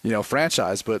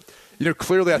 franchise. But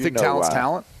clearly, I think talent's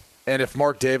talent. And if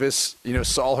Mark Davis,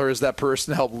 saw her as that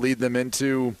person to help lead them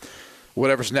into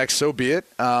whatever's next, so be it.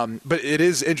 But it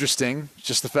is interesting,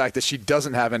 just the fact that she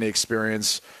doesn't have any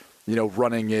experience,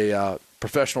 running a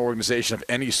professional organization of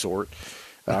any sort.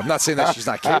 I'm not saying that she's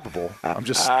not capable. I'm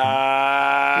just look.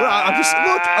 A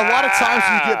lot of times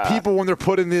when you get people when they're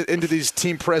put into these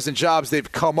team president jobs,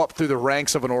 they've come up through the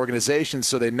ranks of an organization,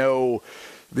 so they know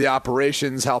the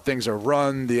operations, how things are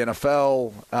run, the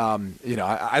NFL.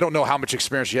 I don't know how much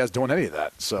experience she has doing any of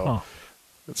that. So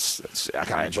it's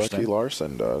kind of interesting. Bucky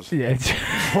Larson does. Yeah.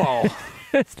 Well,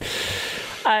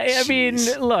 I mean,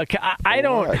 look, I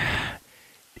don't.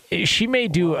 She may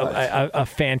do a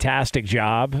fantastic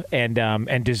job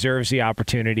and deserves the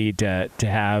opportunity to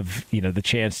have the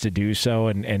chance to do so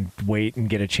and wait and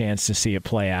get a chance to see it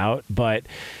play out. But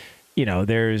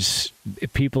there's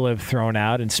people have thrown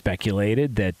out and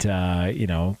speculated that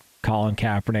Colin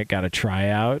Kaepernick got a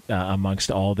tryout amongst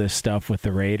all this stuff with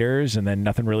the Raiders, and then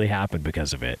nothing really happened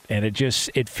because of it. And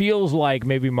it feels like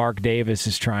maybe Mark Davis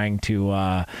is trying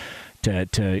to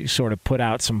sort of put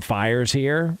out some fires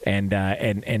here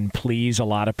and please a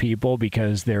lot of people,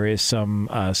 because there is some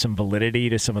validity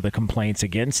to some of the complaints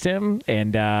against him,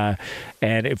 and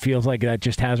it feels like that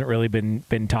just hasn't really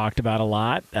been talked about a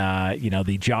lot.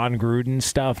 The John Gruden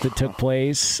stuff that took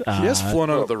place. He has flown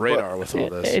under the radar with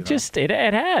all this. It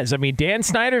has. I mean, Dan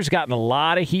Snyder's gotten a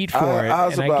lot of heat for it. I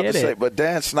was about to say, but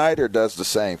Dan Snyder does the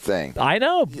same thing. I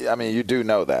know. I mean, you do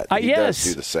know that. He does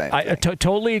do the same thing. I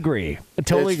totally agree.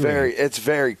 It's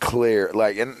very clear,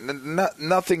 and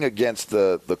nothing against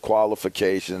the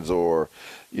qualifications or,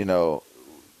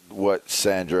 what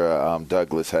Sandra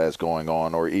Douglas has going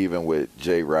on, or even with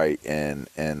Jay Wright in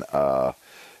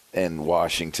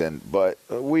Washington. But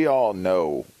we all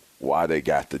know why they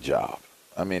got the job.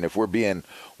 I mean, if we're being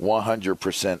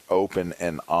 100% open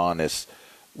and honest,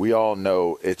 we all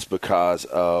know it's because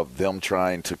of them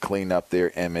trying to clean up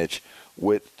their image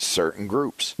with certain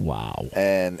groups. Wow.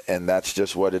 And that's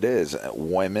just what it is.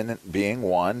 Women being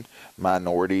one,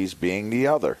 minorities being the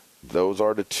other. Those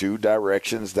are the two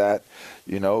directions that,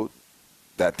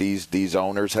 that these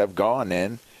owners have gone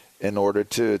in order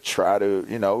to try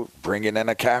to, bring in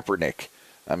a Kaepernick.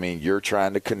 I mean, you're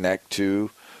trying to connect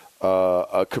to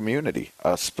a community,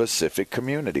 a specific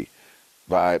community,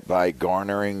 by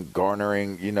garnering,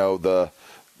 the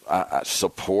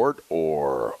support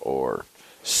or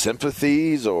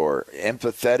sympathies or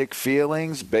empathetic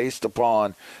feelings based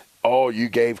upon, you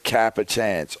gave Cap a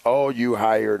chance. You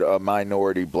hired a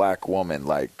minority black woman.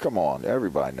 Like, come on,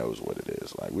 everybody knows what it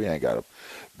is. Like, we ain't got to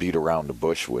beat around the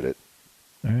bush with it.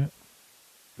 All right.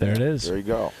 There it is. There you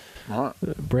go. All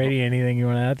right. Brady, anything you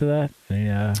want to add to that?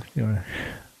 Yeah.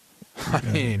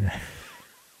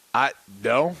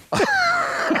 No.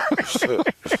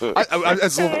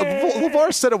 As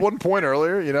LeVar said at one point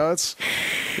earlier,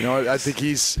 I think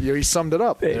he summed it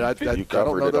up. I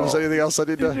don't know if there's anything else I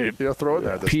need to throw in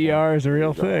there. PR is a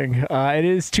real thing. It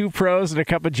is Two Pros and a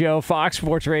Cup of Joe. Fox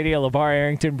Sports Radio. LeVar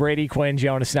Arrington, Brady Quinn,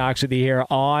 Jonas Knox with you here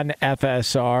on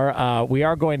FSR. We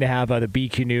are going to have the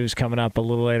BQ News coming up a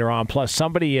little later on. Plus,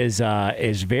 somebody is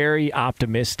very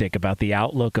optimistic about the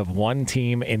outlook of one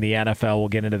team in the NFL. We'll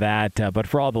get into that. But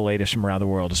for all the latest from around the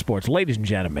world of sports, ladies and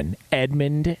gentlemen,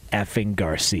 Edmund effing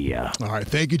Garcia. All right,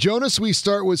 thank you, Jonas. We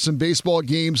start with some baseball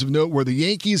games of note where the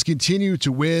Yankees continue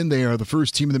to win. They are the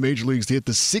first team in the major leagues to hit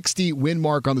the 60-win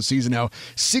mark on the season now,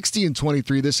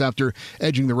 60-23. This after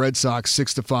edging the Red Sox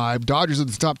 6-5. Dodgers are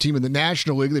the top team in the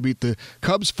National League. They beat the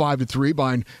Cubs 5-3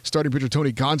 behind starting pitcher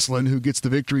Tony Gonsolin, who gets the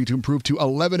victory to improve to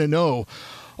 11-0.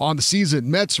 On the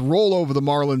season, Mets roll over the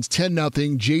Marlins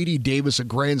 10-0. J.D. Davis, a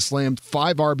grand slam,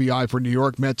 5 RBI for New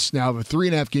York. Mets now have a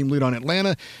 3.5-game lead on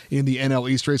Atlanta in the NL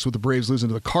East race, with the Braves losing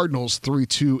to the Cardinals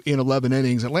 3-2 in 11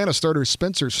 innings. Atlanta starter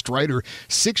Spencer Strider,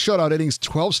 6 shutout innings,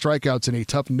 12 strikeouts, and a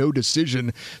tough no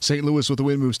decision. St. Louis with the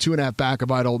win moves 2.5 back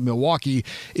of idle Milwaukee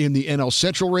in the NL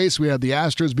Central race. We had the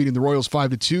Astros beating the Royals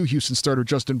 5-2. Houston starter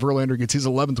Justin Verlander gets his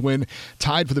 11th win,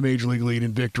 tied for the major league lead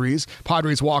in victories.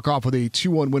 Padres walk off with a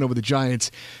 2-1 win over the Giants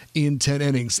in 10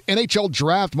 innings. NHL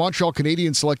draft, Montreal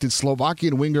Canadiens selected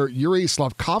Slovakian winger Yuri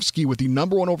Slafkovsky with the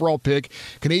number 1 overall pick.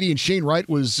 Canadian Shane Wright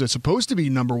was supposed to be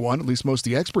number 1, at least most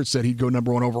of the experts said he'd go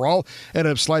number 1 overall,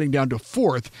 ended up sliding down to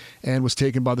 4th and was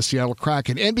taken by the Seattle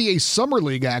Kraken. NBA Summer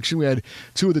League action, we had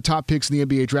 2 of the top picks in the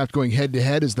NBA draft going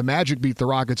head-to-head as the Magic beat the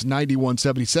Rockets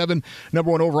 91-77.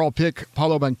 Number 1 overall pick,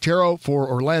 Paolo Banchero for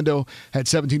Orlando, had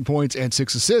 17 points and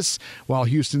 6 assists, while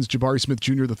Houston's Jabari Smith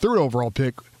Jr., the 3rd overall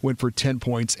pick, went for 10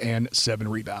 points and 7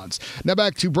 rebounds. Now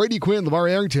back to Brady Quinn, LeVar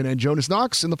Arrington, and Jonas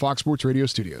Knox in the Fox Sports Radio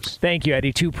studios. Thank you,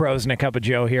 Eddie. 2 Pros and a Cup of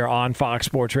Joe here on Fox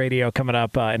Sports Radio. Coming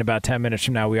up in about 10 minutes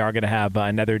from now, we are going to have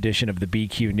another edition of the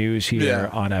BQ News here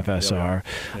on FSR.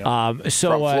 From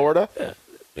Florida?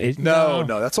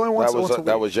 No, that's only once.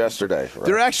 That was yesterday. Right?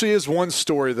 There actually is one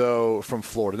story though from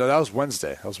Florida. No, that was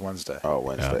Wednesday. Oh,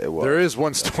 Wednesday. Yeah. It was. There is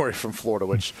one story from Florida,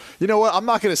 which you know what? I'm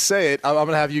not going to say it. I'm going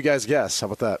to have you guys guess. How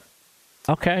about that?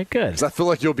 Okay, good. Because I feel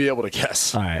like you'll be able to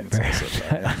guess. All right.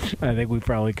 I think we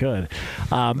probably could.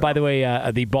 By the way,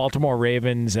 the Baltimore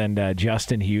Ravens and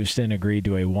Justin Houston agreed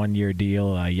to a 1-year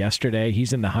deal yesterday.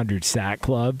 He's in the 100-sack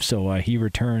club, so he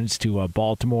returns to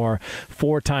Baltimore,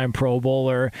 4-time Pro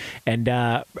Bowler. And,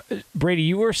 Brady,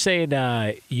 you were saying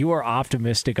you are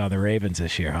optimistic on the Ravens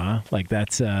this year, huh? Like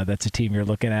that's a team you're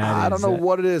looking at. I don't know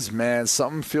what it is, man.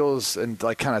 Something feels and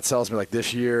kind of tells me like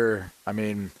this year, I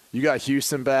mean, you got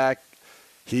Houston back.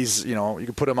 He's, you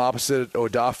can put him opposite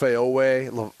Odafe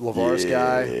Owe, LeVar's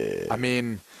guy. I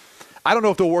mean, I don't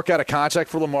know if they'll work out a contract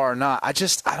for Lamar or not. I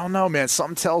don't know, man.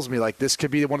 Something tells me like this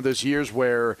could be one of those years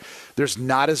where there's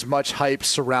not as much hype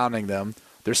surrounding them.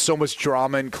 There's so much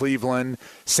drama in Cleveland.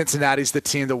 Cincinnati's the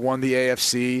team that won the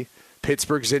AFC.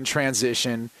 Pittsburgh's in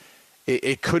transition.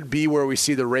 It could be where we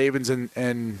see the Ravens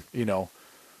and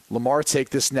Lamar take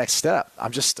this next step.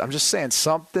 I'm just saying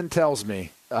something tells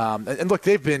me. And look,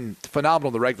 they've been phenomenal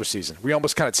in the regular season. We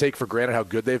almost kind of take for granted how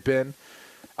good they've been.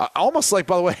 Almost like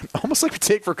we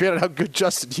take for granted how good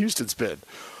Justin Houston's been.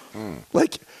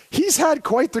 Like, he's had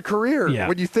quite the career. Yeah.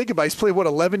 When you think about it, he's played,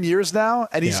 11 years now?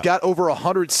 And he's got over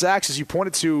 100 sacks, as you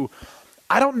pointed to.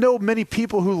 I don't know many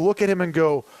people who look at him and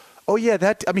go, oh,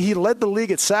 yeah, he led the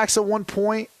league at sacks at one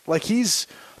point. Like, he's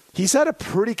had a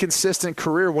pretty consistent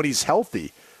career when he's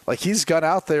healthy. Like, he's got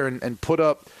out there and put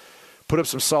up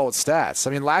some solid stats. I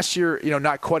mean, last year,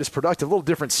 not quite as productive, a little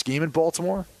different scheme in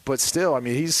Baltimore, but still, I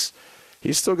mean, he's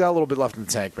still got a little bit left in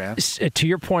the tank, man. To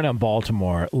your point on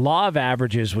Baltimore, law of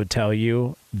averages would tell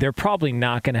you they're probably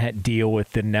not going to deal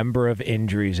with the number of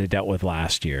injuries they dealt with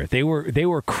last year. They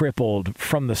were crippled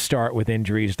from the start with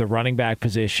injuries. The running back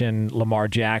position, Lamar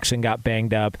Jackson got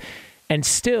banged up, and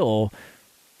still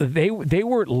they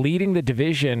were leading the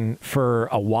division for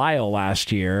a while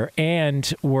last year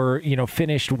and were,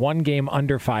 finished 1 game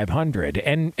under 500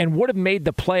 and would have made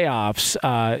the playoffs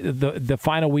the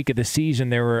final week of the season.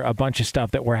 There were a bunch of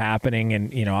stuff that were happening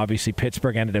and, obviously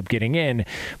Pittsburgh ended up getting in.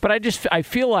 But I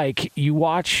feel like you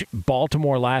watch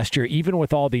Baltimore last year, even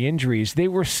with all the injuries, they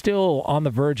were still on the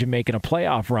verge of making a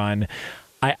playoff run.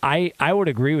 I would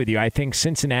agree with you. I think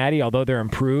Cincinnati, although they're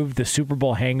improved, the Super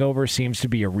Bowl hangover seems to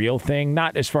be a real thing,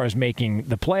 not as far as making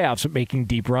the playoffs, but making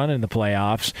deep run in the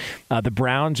playoffs. The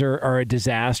Browns are a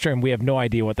disaster, and we have no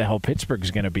idea what the hell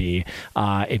Pittsburgh's going to be.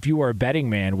 If you were a betting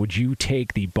man, would you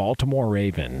take the Baltimore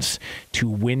Ravens to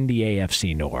win the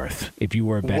AFC North? If you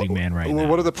were a betting man right now.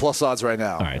 What are the plus odds right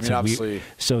now? All right, I mean, obviously.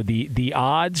 So the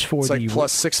odds for it's like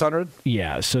plus 600?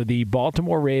 Yeah, so the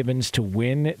Baltimore Ravens to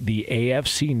win the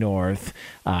AFC North,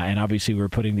 and obviously we're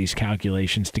putting these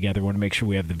calculations together. We want to make sure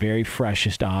we have the very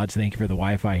freshest odds. Thank you for the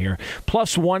Wi-Fi here.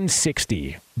 Plus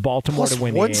 160, Baltimore plus to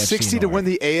win 160 the AFC North. to win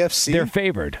the AFC? They're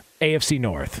favored, AFC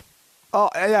North. Oh,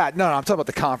 yeah. No, I'm talking about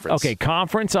the conference. Okay,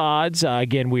 conference odds.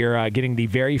 Again, we are getting the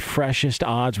very freshest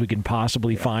odds we can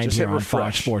possibly find here on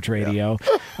Fox Sports Radio.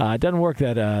 It doesn't work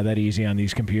that easy on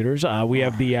these computers. We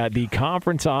have the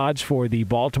conference odds for the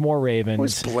Baltimore Ravens.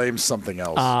 Always blame something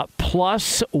else.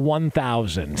 Plus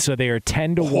 1,000. So they are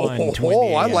 10 to 1 to win the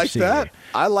AFC. I like that.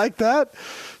 I like that.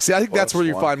 See, I think that's where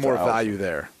you find more value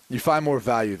there. You find more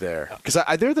value there. Because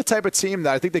they're the type of team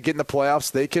that I think they get in the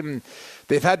playoffs.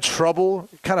 They've had trouble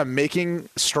kind of making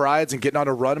strides and getting on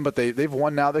a run, but they've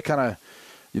won now. They kind of,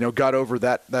 got over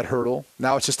that hurdle.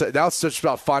 Now it's just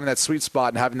about finding that sweet spot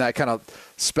and having that kind of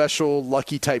special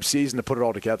lucky type season to put it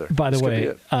all together. By the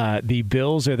way, the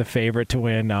Bills are the favorite to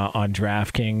win on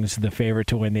DraftKings, the favorite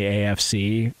to win the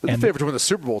AFC. They're the favorite to win the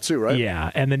Super Bowl too, right?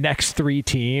 Yeah, and the next three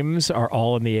teams are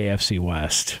all in the AFC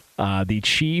West. The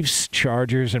Chiefs,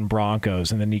 Chargers, and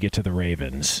Broncos, and then you get to the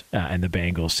Ravens and the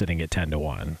Bengals sitting at 10 to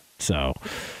 1. So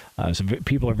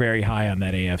people are very high on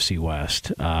that AFC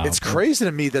West. It's crazy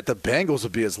to me that the Bengals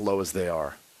would be as low as they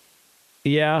are.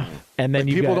 Yeah, and then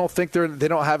people don't think they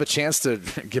don't have a chance to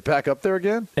get back up there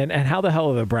again. And how the hell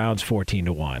are the Browns 14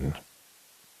 to 1?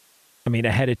 I mean,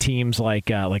 ahead of teams like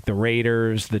the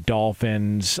Raiders, the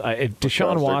Dolphins. If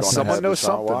Deshaun Watson, someone knows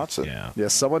something. Watson. Yeah,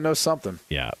 someone knows something.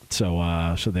 Yeah,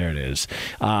 so there it is.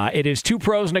 It is Two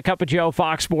Pros and a Cup of Joe,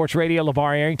 Fox Sports Radio.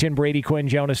 LeVar Arrington, Brady Quinn,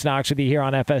 Jonas Knox with you here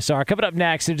on FSR. Coming up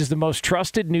next, it is the most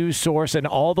trusted news source in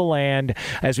all the land.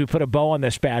 As we put a bow on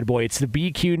this bad boy, it's the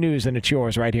BQ News, and it's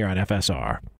yours right here on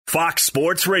FSR. Fox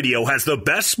Sports Radio has the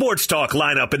best sports talk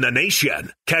lineup in the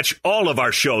nation. Catch all of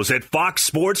our shows at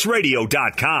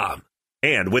foxsportsradio.com.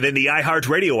 And within the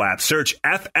iHeartRadio app, search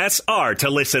FSR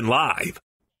to listen live.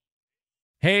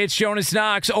 Hey, it's Jonas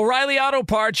Knox. O'Reilly Auto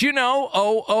Parts, O'Reilly,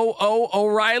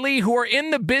 who are in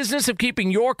the business of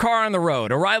keeping your car on the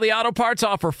road. O'Reilly Auto Parts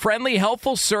offer friendly,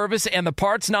 helpful service and the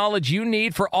parts knowledge you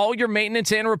need for all your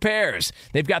maintenance and repairs.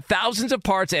 They've got thousands of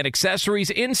parts and accessories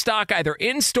in stock, either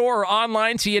in-store or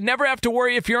online, so you never have to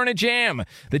worry if you're in a jam.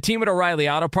 The team at O'Reilly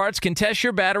Auto Parts can test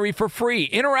your battery for free,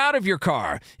 in or out of your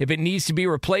car. If it needs to be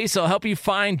replaced, they'll help you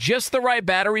find just the right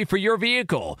battery for your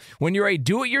vehicle. When you're a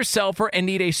do-it-yourselfer and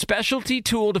need a specialty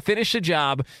tool to finish the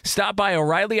job, stop by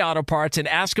O'Reilly Auto Parts and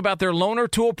ask about their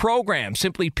loaner tool program.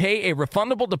 Simply pay a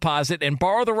refundable deposit and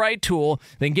borrow the right tool,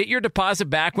 then get your deposit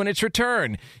back when it's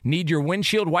returned. Need your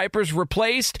windshield wipers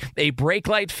replaced, a brake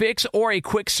light fix, or a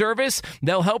quick service?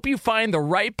 They'll help you find the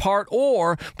right part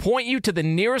or point you to the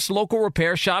nearest local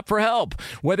repair shop for help.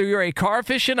 Whether you're a car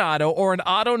aficionado or an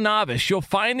auto novice, you'll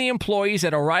find the employees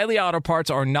at O'Reilly Auto Parts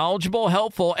are knowledgeable,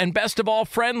 helpful, and best of all,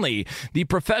 friendly. The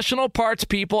professional parts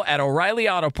people at O'Reilly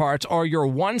Auto Parts are your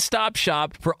one-stop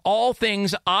shop for all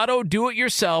things auto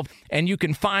do-it-yourself, and you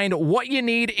can find what you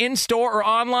need in-store or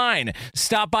online.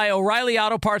 Stop by O'Reilly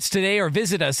Auto Parts today or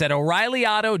visit us at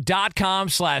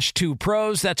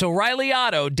O'ReillyAuto.com/2pros. That's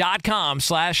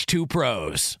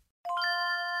O'ReillyAuto.com/2pros.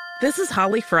 This is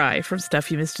Holly Fry from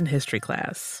Stuff You Missed in History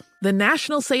class. The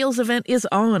national sales event is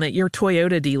on at your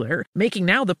Toyota dealer, making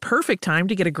now the perfect time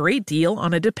to get a great deal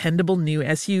on a dependable new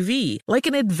SUV, like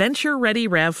an adventure-ready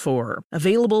RAV4.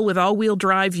 Available with all-wheel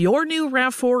drive, your new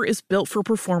RAV4 is built for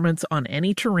performance on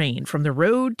any terrain, from the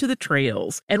road to the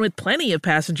trails. And with plenty of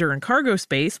passenger and cargo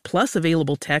space, plus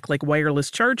available tech like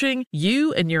wireless charging,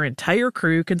 you and your entire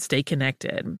crew can stay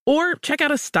connected. Or check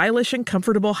out a stylish and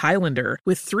comfortable Highlander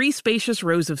with 3 spacious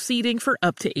rows of seating for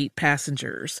up to 8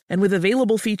 passengers. And with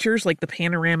available features like the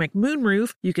panoramic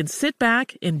moonroof, you can sit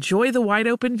back, enjoy the wide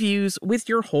open views with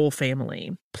your whole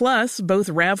family. Plus, both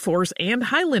RAV4s and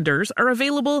Highlanders are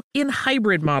available in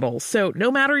hybrid models, so no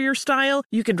matter your style,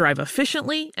 you can drive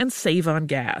efficiently and save on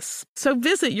gas. So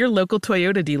visit your local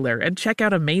Toyota dealer and check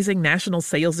out amazing national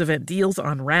sales event deals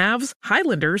on RAVs,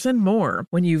 Highlanders, and more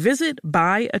when you visit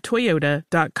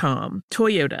buyatoyota.com.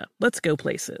 Toyota, let's go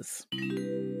places.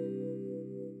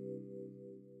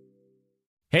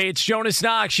 Hey, it's Jonas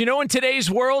Knox. You know, in today's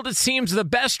world, it seems the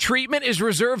best treatment is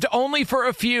reserved only for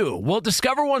a few. Well,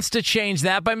 Discover wants to change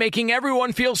that by making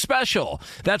everyone feel special.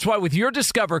 That's why with your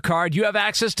Discover card, you have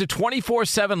access to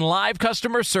 24/7 live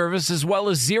customer service as well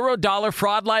as $0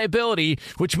 fraud liability,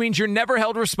 which means you're never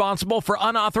held responsible for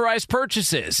unauthorized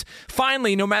purchases.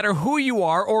 Finally, no matter who you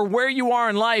are or where you are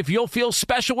in life, you'll feel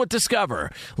special with Discover.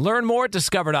 Learn more at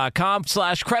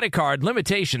discover.com/credit card.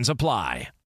 Limitations apply.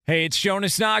 Hey, it's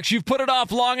Jonas Knox. You've put it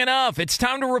off long enough. It's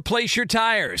time to replace your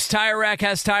tires. Tire Rack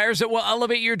has tires that will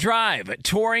elevate your drive.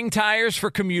 Touring tires for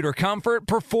commuter comfort,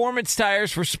 performance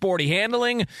tires for sporty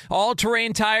handling,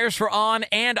 all-terrain tires for on-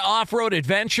 and off-road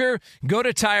adventure. Go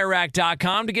to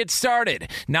TireRack.com to get started.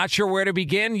 Not sure where to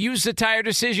begin? Use the Tire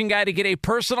Decision Guide to get a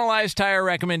personalized tire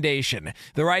recommendation.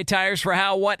 The right tires for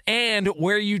how, what, and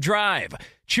where you drive.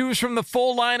 Choose from the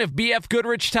full line of BF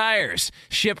Goodrich tires,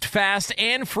 shipped fast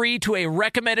and free to a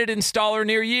recommended installer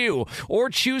near you, or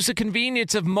choose the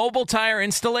convenience of mobile tire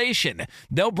installation.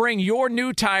 They'll bring your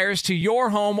new tires to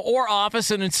your home or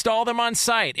office and install them on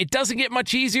site. It doesn't get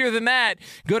much easier than that.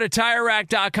 Go to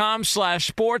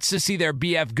TireRack.com/sports to see their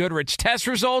BF Goodrich test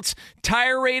results,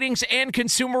 tire ratings, and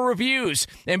consumer reviews.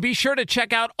 And be sure to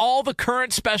check out all the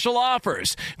current special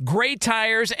offers. Great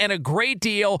tires and a great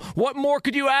deal. What more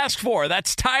could you ask for?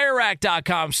 That's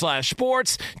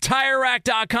TireRack.com/sports.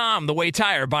 TireRack.com, the way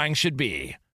tire buying should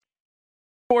be.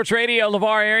 Sports Radio,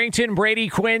 LeVar Arrington, Brady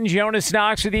Quinn, Jonas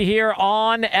Knox with you here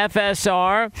on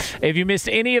FSR. If you missed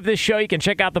any of this show, you can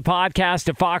check out the podcast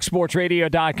at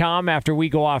foxsportsradio.com after we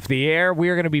go off the air.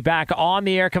 We're going to be back on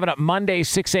the air coming up Monday,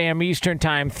 6 a.m. Eastern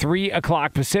Time, 3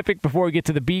 o'clock Pacific. Before we get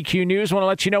to the BQ News, I want to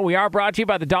let you know we are brought to you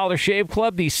by the Dollar Shave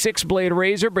Club. The 6-blade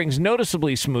razor brings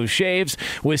noticeably smooth shaves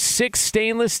with 6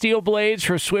 stainless steel blades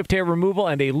for swift hair removal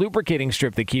and a lubricating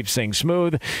strip that keeps things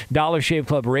smooth. Dollar Shave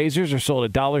Club razors are sold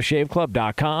at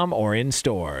dollarshaveclub.com or in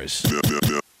stores.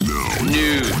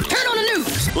 News. Turn on the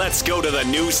news. Let's go to the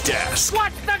news desk.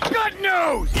 What's the good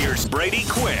news? Here's Brady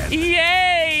Quinn.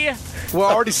 Yay! Well,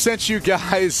 I already sent you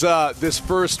guys this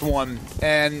first one,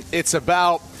 and it's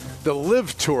about the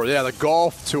LIV Tour. Yeah, the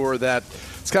golf tour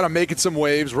that's kind of making some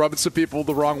waves, rubbing some people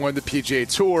the wrong way in the PGA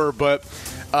Tour, but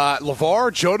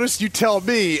LeVar, Jonas, you tell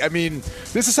me. I mean,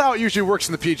 this is how it usually works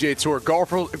in the PGA Tour.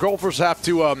 Golfers have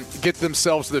to get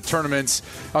themselves to the tournaments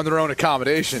on their own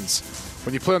accommodations.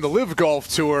 When you play on the LIV Golf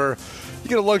Tour, you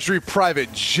get a luxury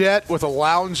private jet with a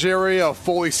lounge area, a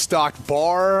fully stocked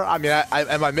bar. I mean,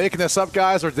 am I making this up,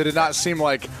 guys, or did it not seem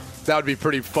like that would be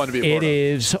pretty fun to be a part of? It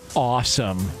is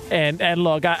awesome. And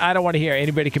look, I don't want to hear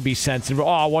anybody can be sensitive.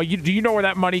 Oh, well, do you know where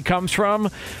that money comes from?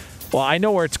 Well, I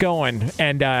know where it's going,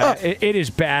 and it is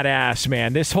badass,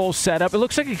 man. This whole setup, it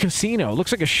looks like a casino. It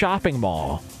looks like a shopping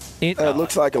mall. It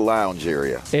looks like a lounge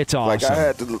area. It's awesome. Like, I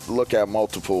had to look at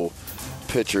multiple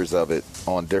pictures of it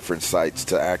on different sites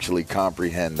to actually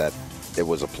comprehend that it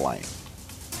was a plane.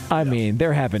 I mean,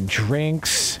 they're having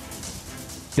drinks.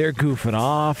 They're goofing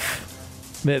off.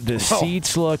 The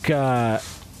seats look I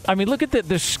mean, look at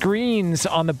the screens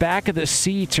on the back of the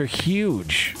seats are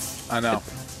huge. I know.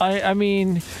 I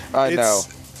mean, I know.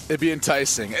 It'd be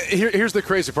enticing. Here's the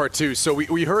crazy part, too. So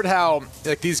we heard how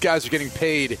these guys are getting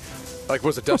paid, like,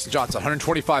 was it Dustin Johnson,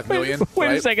 $125 million? Wait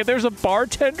right? a second. There's a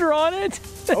bartender on it?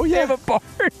 Oh, yeah. They have a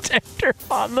bartender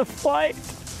on the flight.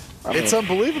 It's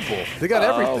unbelievable. They got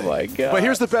everything. Oh, my God. But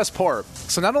here's the best part.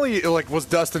 So not only was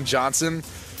Dustin Johnson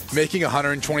making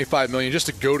 $125 million just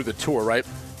to go to the tour, right,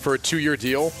 for a 2-year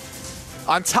deal,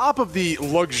 on top of the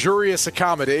luxurious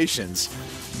accommodations,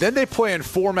 then they play in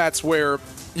formats where,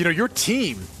 your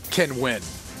team can win,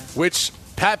 which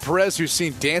Pat Perez, who's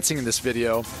seen dancing in this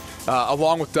video,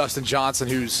 along with Dustin Johnson,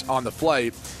 who's on the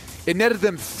flight, it netted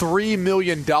them $3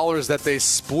 million that they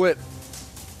split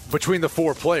between the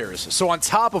 4 players. So on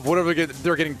top of whatever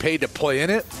they're getting paid to play in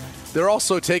it, they're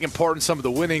also taking part in some of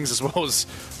the winnings as well as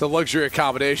the luxury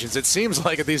accommodations. It seems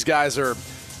like these guys are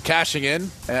cashing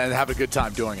in and having a good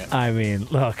time doing it. I mean,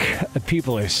 look,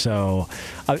 people are so...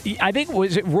 I think,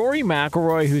 was it Rory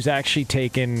McIlroy who's actually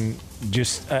taken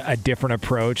just a different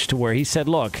approach to where he said,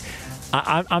 look,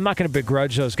 I'm not going to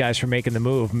begrudge those guys for making the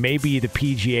move. Maybe the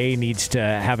PGA needs to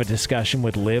have a discussion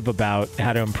with LIV about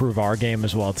how to improve our game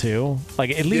as well, too. Like,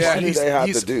 at least they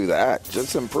have to do that.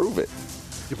 Just improve it.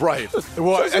 Right.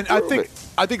 Well, and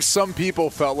I think some people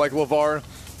felt like LeVar,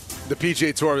 the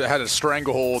PGA Tour had a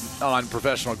stranglehold on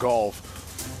professional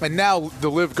golf. And now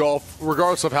the LIV Golf,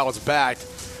 regardless of how it's backed,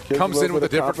 comes in with a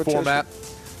different format.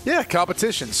 Yeah,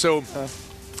 competition. So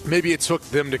maybe it took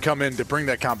them to come in to bring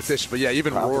that competition. But, yeah,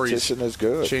 even Rory's is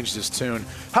good. Changed his tune.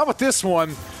 How about this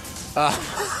one?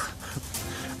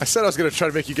 I said I was going to try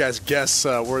to make you guys guess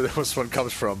where this one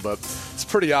comes from, but it's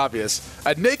pretty obvious.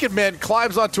 A naked man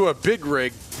climbs onto a big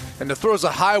rig and throws a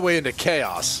highway into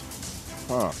chaos.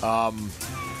 Huh.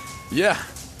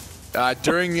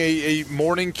 During a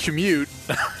morning commute,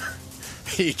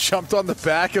 he jumped on the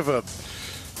back of a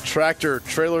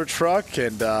tractor-trailer truck,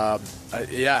 and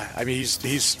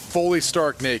he's fully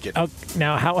stark naked. Oh,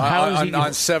 now, how is he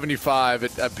on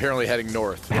 75? Apparently heading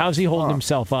north. How's he holding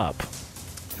himself up?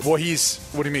 Well, what do you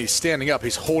mean? He's standing up.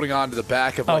 He's holding on to the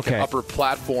back of an upper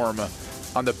platform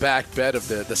on the back bed of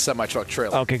the semi-truck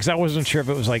trailer. Okay, because I wasn't sure if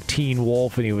it was like Teen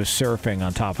Wolf and he was surfing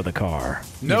on top of the car.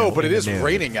 No, but it is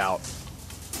raining out,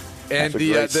 and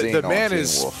the man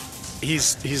is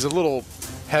he's a little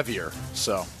heavier,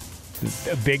 so.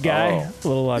 A big guy, a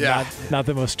little not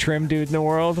the most trim dude in the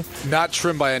world. Not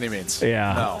trim by any means.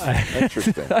 Yeah, no.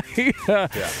 Interesting.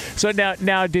 So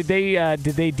now, did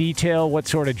they detail what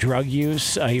sort of drug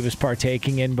use he was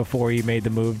partaking in before he made the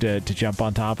move to jump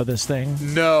on top of this thing?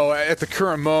 No, at the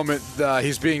current moment,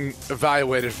 he's being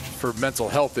evaluated for mental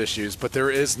health issues, but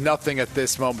there is nothing at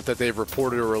this moment that they've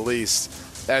reported or released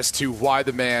as to why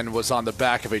the man was on the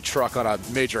back of a truck on a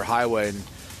major highway. And,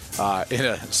 in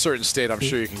a certain state, I'm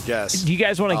sure you can guess. Do you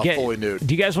guys want to fully nude.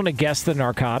 Do you guys want to guess the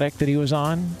narcotic that he was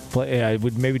on? I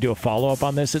would maybe do a follow-up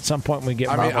on this at some point when we get.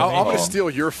 I'm going to steal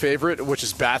your favorite, which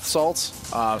is bath salts.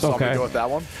 So I'm going to go with that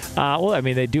one. Well, I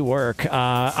mean, they do work.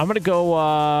 I'm going to go.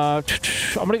 I'm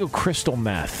going to go crystal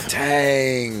meth.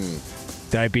 Dang.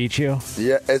 Did I beat you?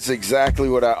 Yeah, it's exactly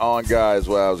what what I was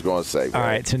going to say. Bro. All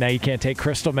right, so now you can't take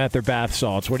crystal meth or bath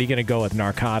salts. What are you going to go with? The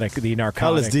narcotic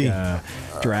LSD.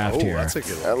 Draft here. That's a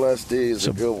good one. LSD is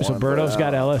a good one. So Berto's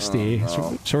got LSD.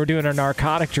 So we're doing a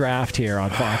narcotic draft here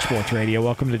on Fox Sports Radio.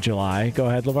 Welcome to July. Go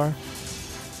ahead, LeVar.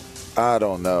 I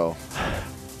don't know.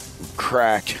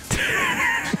 Crack.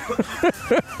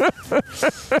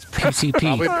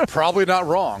 PCP. Probably not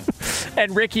wrong.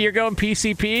 And Ricky, you're going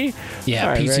PCP? Yeah,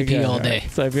 all right, PCP all day.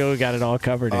 So I feel we got it all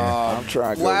covered here. I'm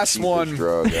trying to go last one.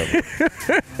 Drug ever.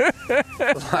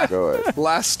 Go ahead.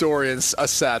 Last story is a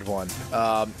sad one.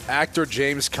 Actor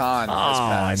James Caan has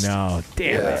passed. I know.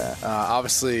 Damn it.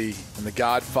 Obviously, in The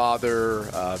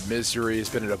Godfather, Misery, has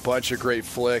been in a bunch of great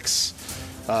flicks.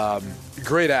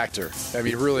 Great actor. I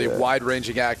mean, really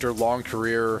wide-ranging actor, long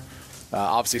career.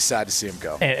 Obviously, sad to see him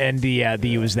go. And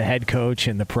he was the head coach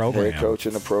in the program. Head coach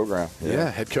in the program.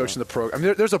 Yeah, head coach in the program. I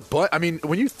mean, there's a bunch. I mean,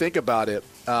 when you think about it,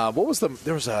 there was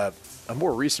a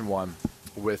more recent one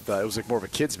with it was like more of a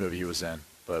kids movie he was in,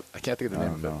 but I can't think of the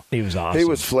name of it. He was awesome. He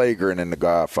was flagrant in The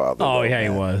Godfather. Oh, yeah, he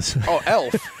was. Oh,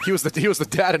 Elf. He was the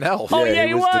dad in Elf. Oh, yeah,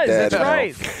 he was. That's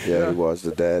right. Yeah, he was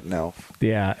the dad in Elf.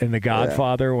 Yeah, in The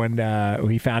Godfather when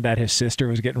he found out his sister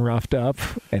was getting roughed up.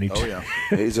 And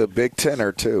He's a big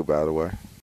tenor, too, by the way.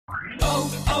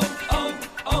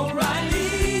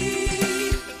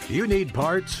 O'Reilly. You need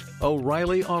parts?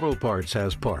 O'Reilly Auto Parts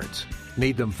has parts.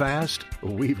 Need them fast?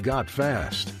 We've got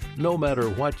fast. No matter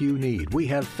what you need, we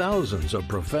have thousands of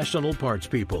professional parts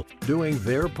people doing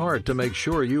their part to make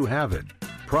sure you have it.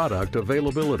 Product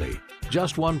availability.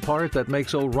 Just one part that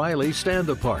makes O'Reilly stand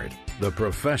apart. The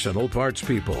professional parts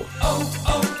people.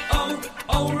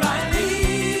 O'Reilly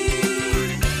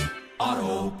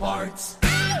Auto Parts.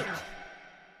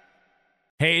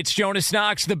 Hey, it's Jonas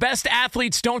Knox. The best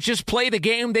athletes don't just play the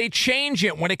game, they change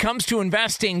it. When it comes to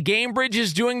investing, GameBridge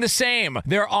is doing the same.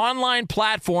 Their online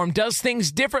platform does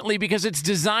things differently because it's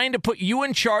designed to put you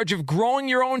in charge of growing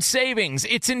your own savings.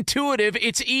 It's intuitive,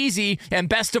 it's easy, and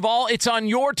best of all, it's on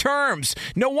your terms.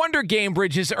 No wonder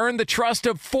GameBridge has earned the trust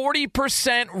of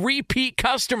 40% repeat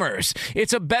customers.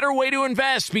 It's a better way to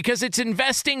invest because it's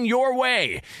investing your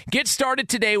way. Get started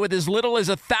today with as little as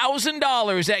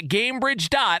 $1,000 at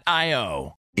GameBridge.io.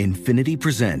 Infiniti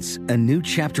presents a new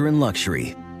chapter in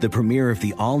luxury, the premiere of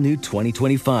the all-new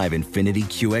 2025 Infiniti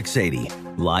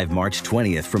QX80, live March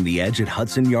 20th from the Edge at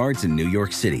Hudson Yards in New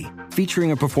York City,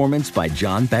 featuring a performance by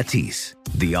John Batiste.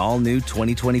 The all-new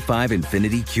 2025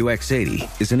 Infiniti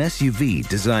QX80 is an SUV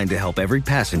designed to help every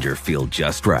passenger feel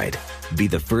just right. Be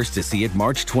the first to see it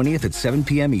March 20th at 7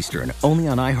 p.m. Eastern, only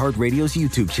on iHeartRadio's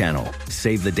YouTube channel.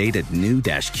 Save the date at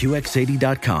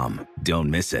new-QX80.com. Don't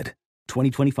miss it.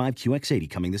 2025 QX80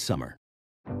 coming this summer.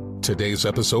 Today's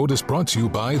episode is brought to you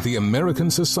by the American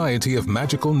Society of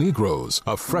Magical Negroes,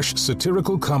 a fresh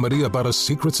satirical comedy about a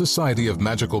secret society of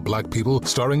magical black people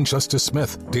starring Justice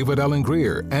Smith, David Alan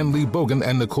Grier, Ann Lee Bogan,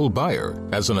 and Nicole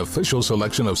Byer. As an official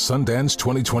selection of Sundance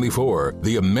 2024,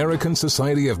 the American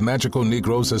Society of Magical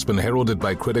Negroes has been heralded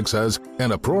by critics as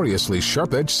an uproariously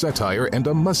sharp-edged satire and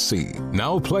a must-see.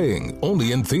 Now playing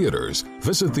only in theaters.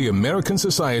 Visit the American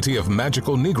Society of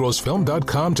Magical Negroes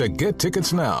Film.com to get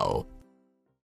tickets now.